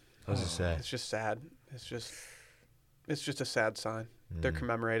sign. What does it say? It's just sad. It's just a sad sign. They're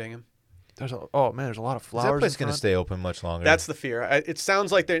commemorating him. There's a lot of Is flowers. that place in going to front. stay open much longer? That's the fear. It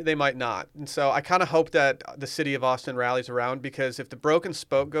sounds like they might not. And so I kind of hope that the city of Austin rallies around, because if the Broken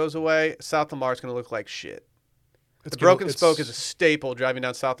Spoke goes away, South Lamar is going to look like shit. The Broken Spoke is a staple driving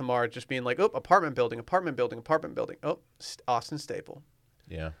down South Lamar, just being like, oh, apartment building, apartment building, apartment building. Oh, Austin staple.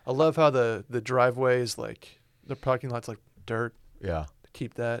 Yeah. I love how the driveway is like, the parking lot's like dirt. Yeah.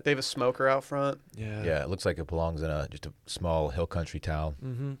 Keep that. They have a smoker out front. Yeah. Yeah. It looks like it belongs in just a small hill country town.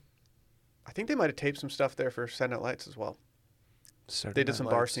 Mm-hmm. I think they might have taped some stuff there for Saturday Night Lights as well. Saturday They did Night some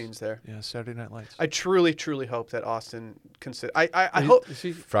bar Lights. scenes there. Yeah, Saturday Night Lights. I truly, truly hope that Austin consider. I hope. Is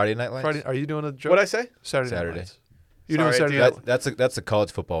he Friday Night Lights? Friday? Are you doing a joke? What I say? Saturday. Night Saturday. Lights. You're doing Sorry, Saturday dude. Night. That's a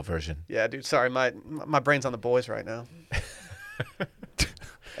college football version. Yeah, dude. Sorry, my brain's on the boys right now.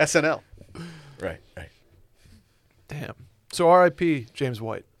 SNL. Right. Damn. So R.I.P. James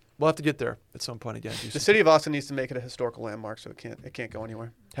White. We'll have to get there at some point again. The city of Austin needs to make it a historical landmark, so it can't go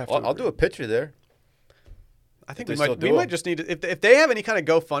anywhere. I'll do a picture there. I think If we they still might do 'em. might just need to, if they have any kind of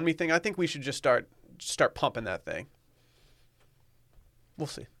GoFundMe thing, I think we should just start pumping that thing. We'll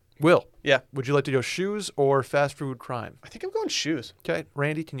see. Will, Yeah, would you like to go shoes or fast food crime? I think I'm going shoes. Okay,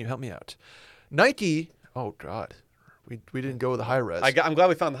 Randy, can you help me out? Nike. Oh God, we didn't go with the high res. I'm glad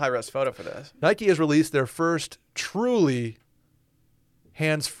we found the high res photo for this. Nike has released their first truly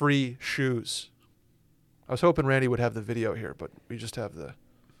hands-free shoes. I was hoping Randy would have the video here, but we just have the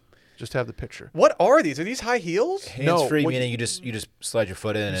picture. What are these? Are these high heels? Hands free, what meaning you just slide your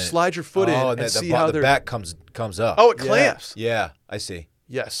foot in. And slide your foot in oh, and the, see the, how the they're. back comes up. Oh, it Yeah. clamps. Yeah, I see.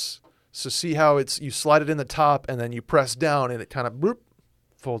 Yes. So see how you slide it in the top and then you press down and it kind of bloop,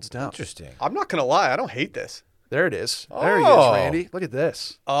 folds down. Interesting. I'm not gonna lie, I don't hate this. There it is. There he Oh. is, Randy. Look at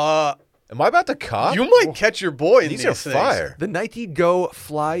this. Am I about to cop? You might catch your boy in These these are things. fire. The Nike Go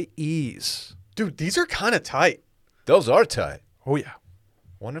Fly Ease. Dude. These are kind of tight. Those are tight. Oh yeah.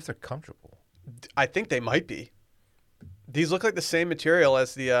 Wonder if they're comfortable. I think they might be. These look like the same material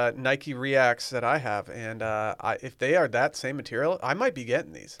as the Nike Reacts that I have, and if they are that same material, I might be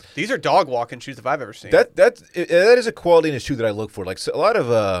getting these. These are dog walking shoes if I've ever seen. That is a quality in a shoe that I look for. Like so a lot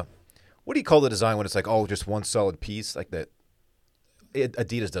of what do you call the design when it's like just one solid piece like that?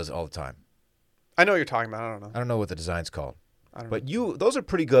 Adidas does it all the time. I know what you're talking about. I don't know. I don't know what the design's called. I don't But those are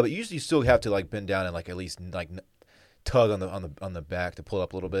pretty good. But usually you still have to like bend down and like at least like tug on the back to pull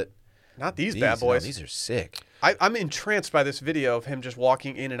up a little bit. Not these bad boys. No, these are sick. I'm entranced by this video of him just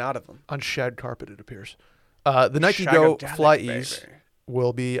walking in and out of them. On shag carpet, it appears. The Nike Shagadelic, Go Fly baby. Ease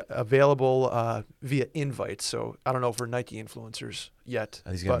will be available via invite. So I don't know for Nike influencers yet.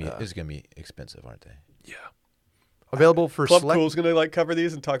 These but, are gonna be expensive, aren't they? yeah. Available for Club select. Cool's gonna like cover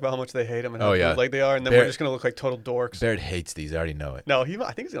these and talk about how much they hate them and how Oh, yeah. like they are, and then Bear- we're just gonna look like total dorks. Barrett hates these. I already know it. No, I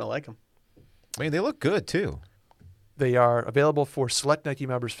think he's gonna like them. I mean, they look good too. They are available for select Nike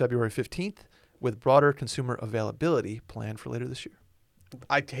members February 15th, with broader consumer availability planned for later this year.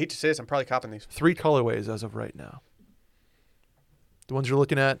 I hate to say this, I'm probably copping these. 3 colorways as of right now. The ones you're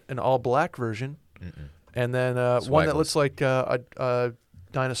looking at, an all black version, and then one that Swaggles. looks like a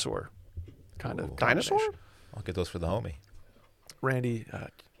dinosaur kind of Dinosaur? combination. I'll get those for the homie. Randy,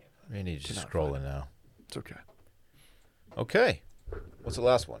 Randy's just Cannot scrolling now. it's okay. Okay. What's the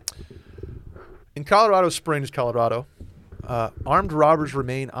last one? In Colorado Springs, Colorado, armed robbers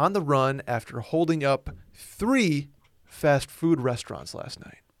remain on the run after holding up 3 fast food restaurants last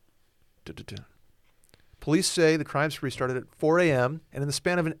night. Dun-dun-dun. Police say the crime spree started at 4 a.m., and in the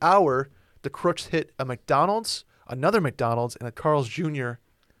span of an hour, the crooks hit a McDonald's, another McDonald's, and a Carl's Jr.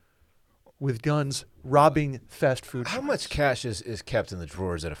 with guns robbing fast food How joints. much cash is kept in the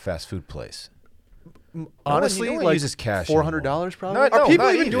drawers at a fast food place? Honestly, no one like uses cash $400 probably. No, Are people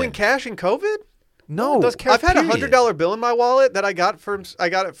not even doing even. cash in COVID? No, does cash. I've had a period. $100 bill in my wallet that I got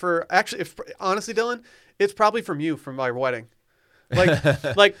it for actually. Honestly, Dylan, it's probably from you from my wedding. Like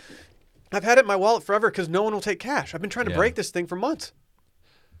I've had it in my wallet forever because no one will take cash. I've been trying to Yeah. break this thing for months.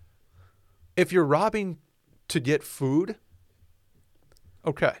 if you're robbing to get food,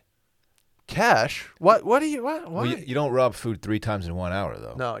 okay. Cash? What do you? What? Why? Well, you don't rob food 3 times in 1 hour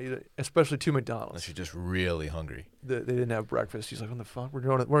though. No, especially to Unless McDonald's. you're just really hungry. They didn't have breakfast. He's like, "What the fuck?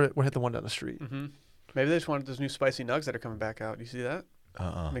 We're hit the one down the street." Mm-hmm. Maybe they just wanted those new spicy nugs that are coming back out. You see that?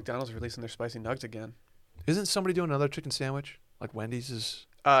 McDonald's is releasing their spicy nugs again. Isn't somebody doing another chicken sandwich? Like Wendy's is.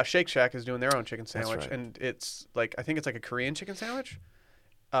 Shake Shack is doing their own chicken That's sandwich, right. and it's like I think it's like a Korean chicken sandwich.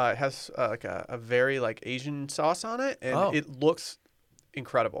 It has like a very like Asian sauce on it, and Oh. it looks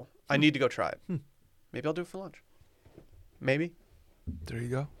incredible. I need to go try it. Maybe I'll do it for lunch. Maybe. There you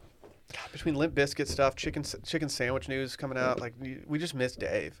go. God, between Limp Biscuit stuff, chicken sandwich news coming out, like we just missed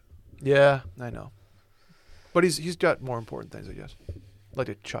Dave. Yeah, I know. But he's got more important things, I guess. Like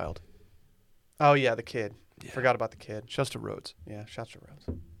a child. Oh yeah, the kid. Yeah. Forgot about the kid. Shouts to Rhodes. Yeah, shouts to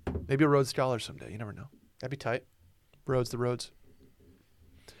Rhodes. Maybe a Rhodes Scholar someday. You never know. That'd be tight. Rhodes the Rhodes.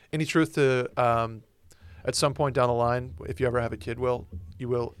 Any truth to at some point down the line, if you ever have a kid, you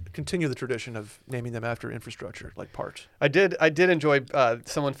will continue the tradition of naming them after infrastructure, like parks. I did enjoy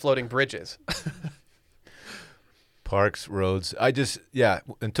someone floating bridges. Parks, roads.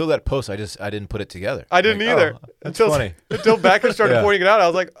 Until that post, I didn't put it together. I didn't Like, either. oh, that's funny. Until Backer started Yeah. pointing it out, I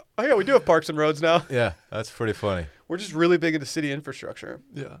was like, oh yeah, we do have parks and roads now. Yeah, that's pretty funny. We're just really big into city infrastructure.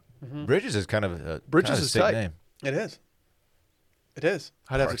 Yeah. Bridges is kind of a Bridges kind of is sick tight. name. It is. It is.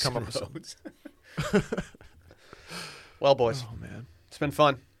 I'd have Parks to come and up with something. roads. Well, boys, Oh, man. it's been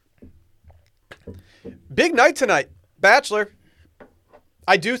fun. Big night tonight, Bachelor.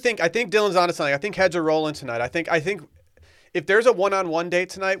 I think Dylan's onto something. I think heads are rolling tonight. I think if there's a one-on-one date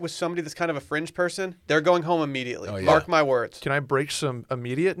tonight with somebody that's kind of a fringe person, they're going home immediately. Oh, yeah. Mark my words. Can I break some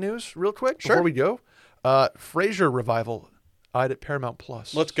immediate news real quick Sure. before we go? Frasier revival eyed at Paramount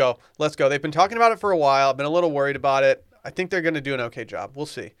Plus. Let's go. They've been talking about it for a while. I've been a little worried about it. I think they're going to do an okay job. We'll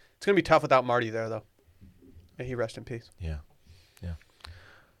see. It's going to be tough without Marty there, though. May he rest in peace. Yeah.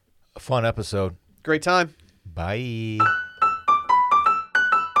 A fun episode. Great time. Bye.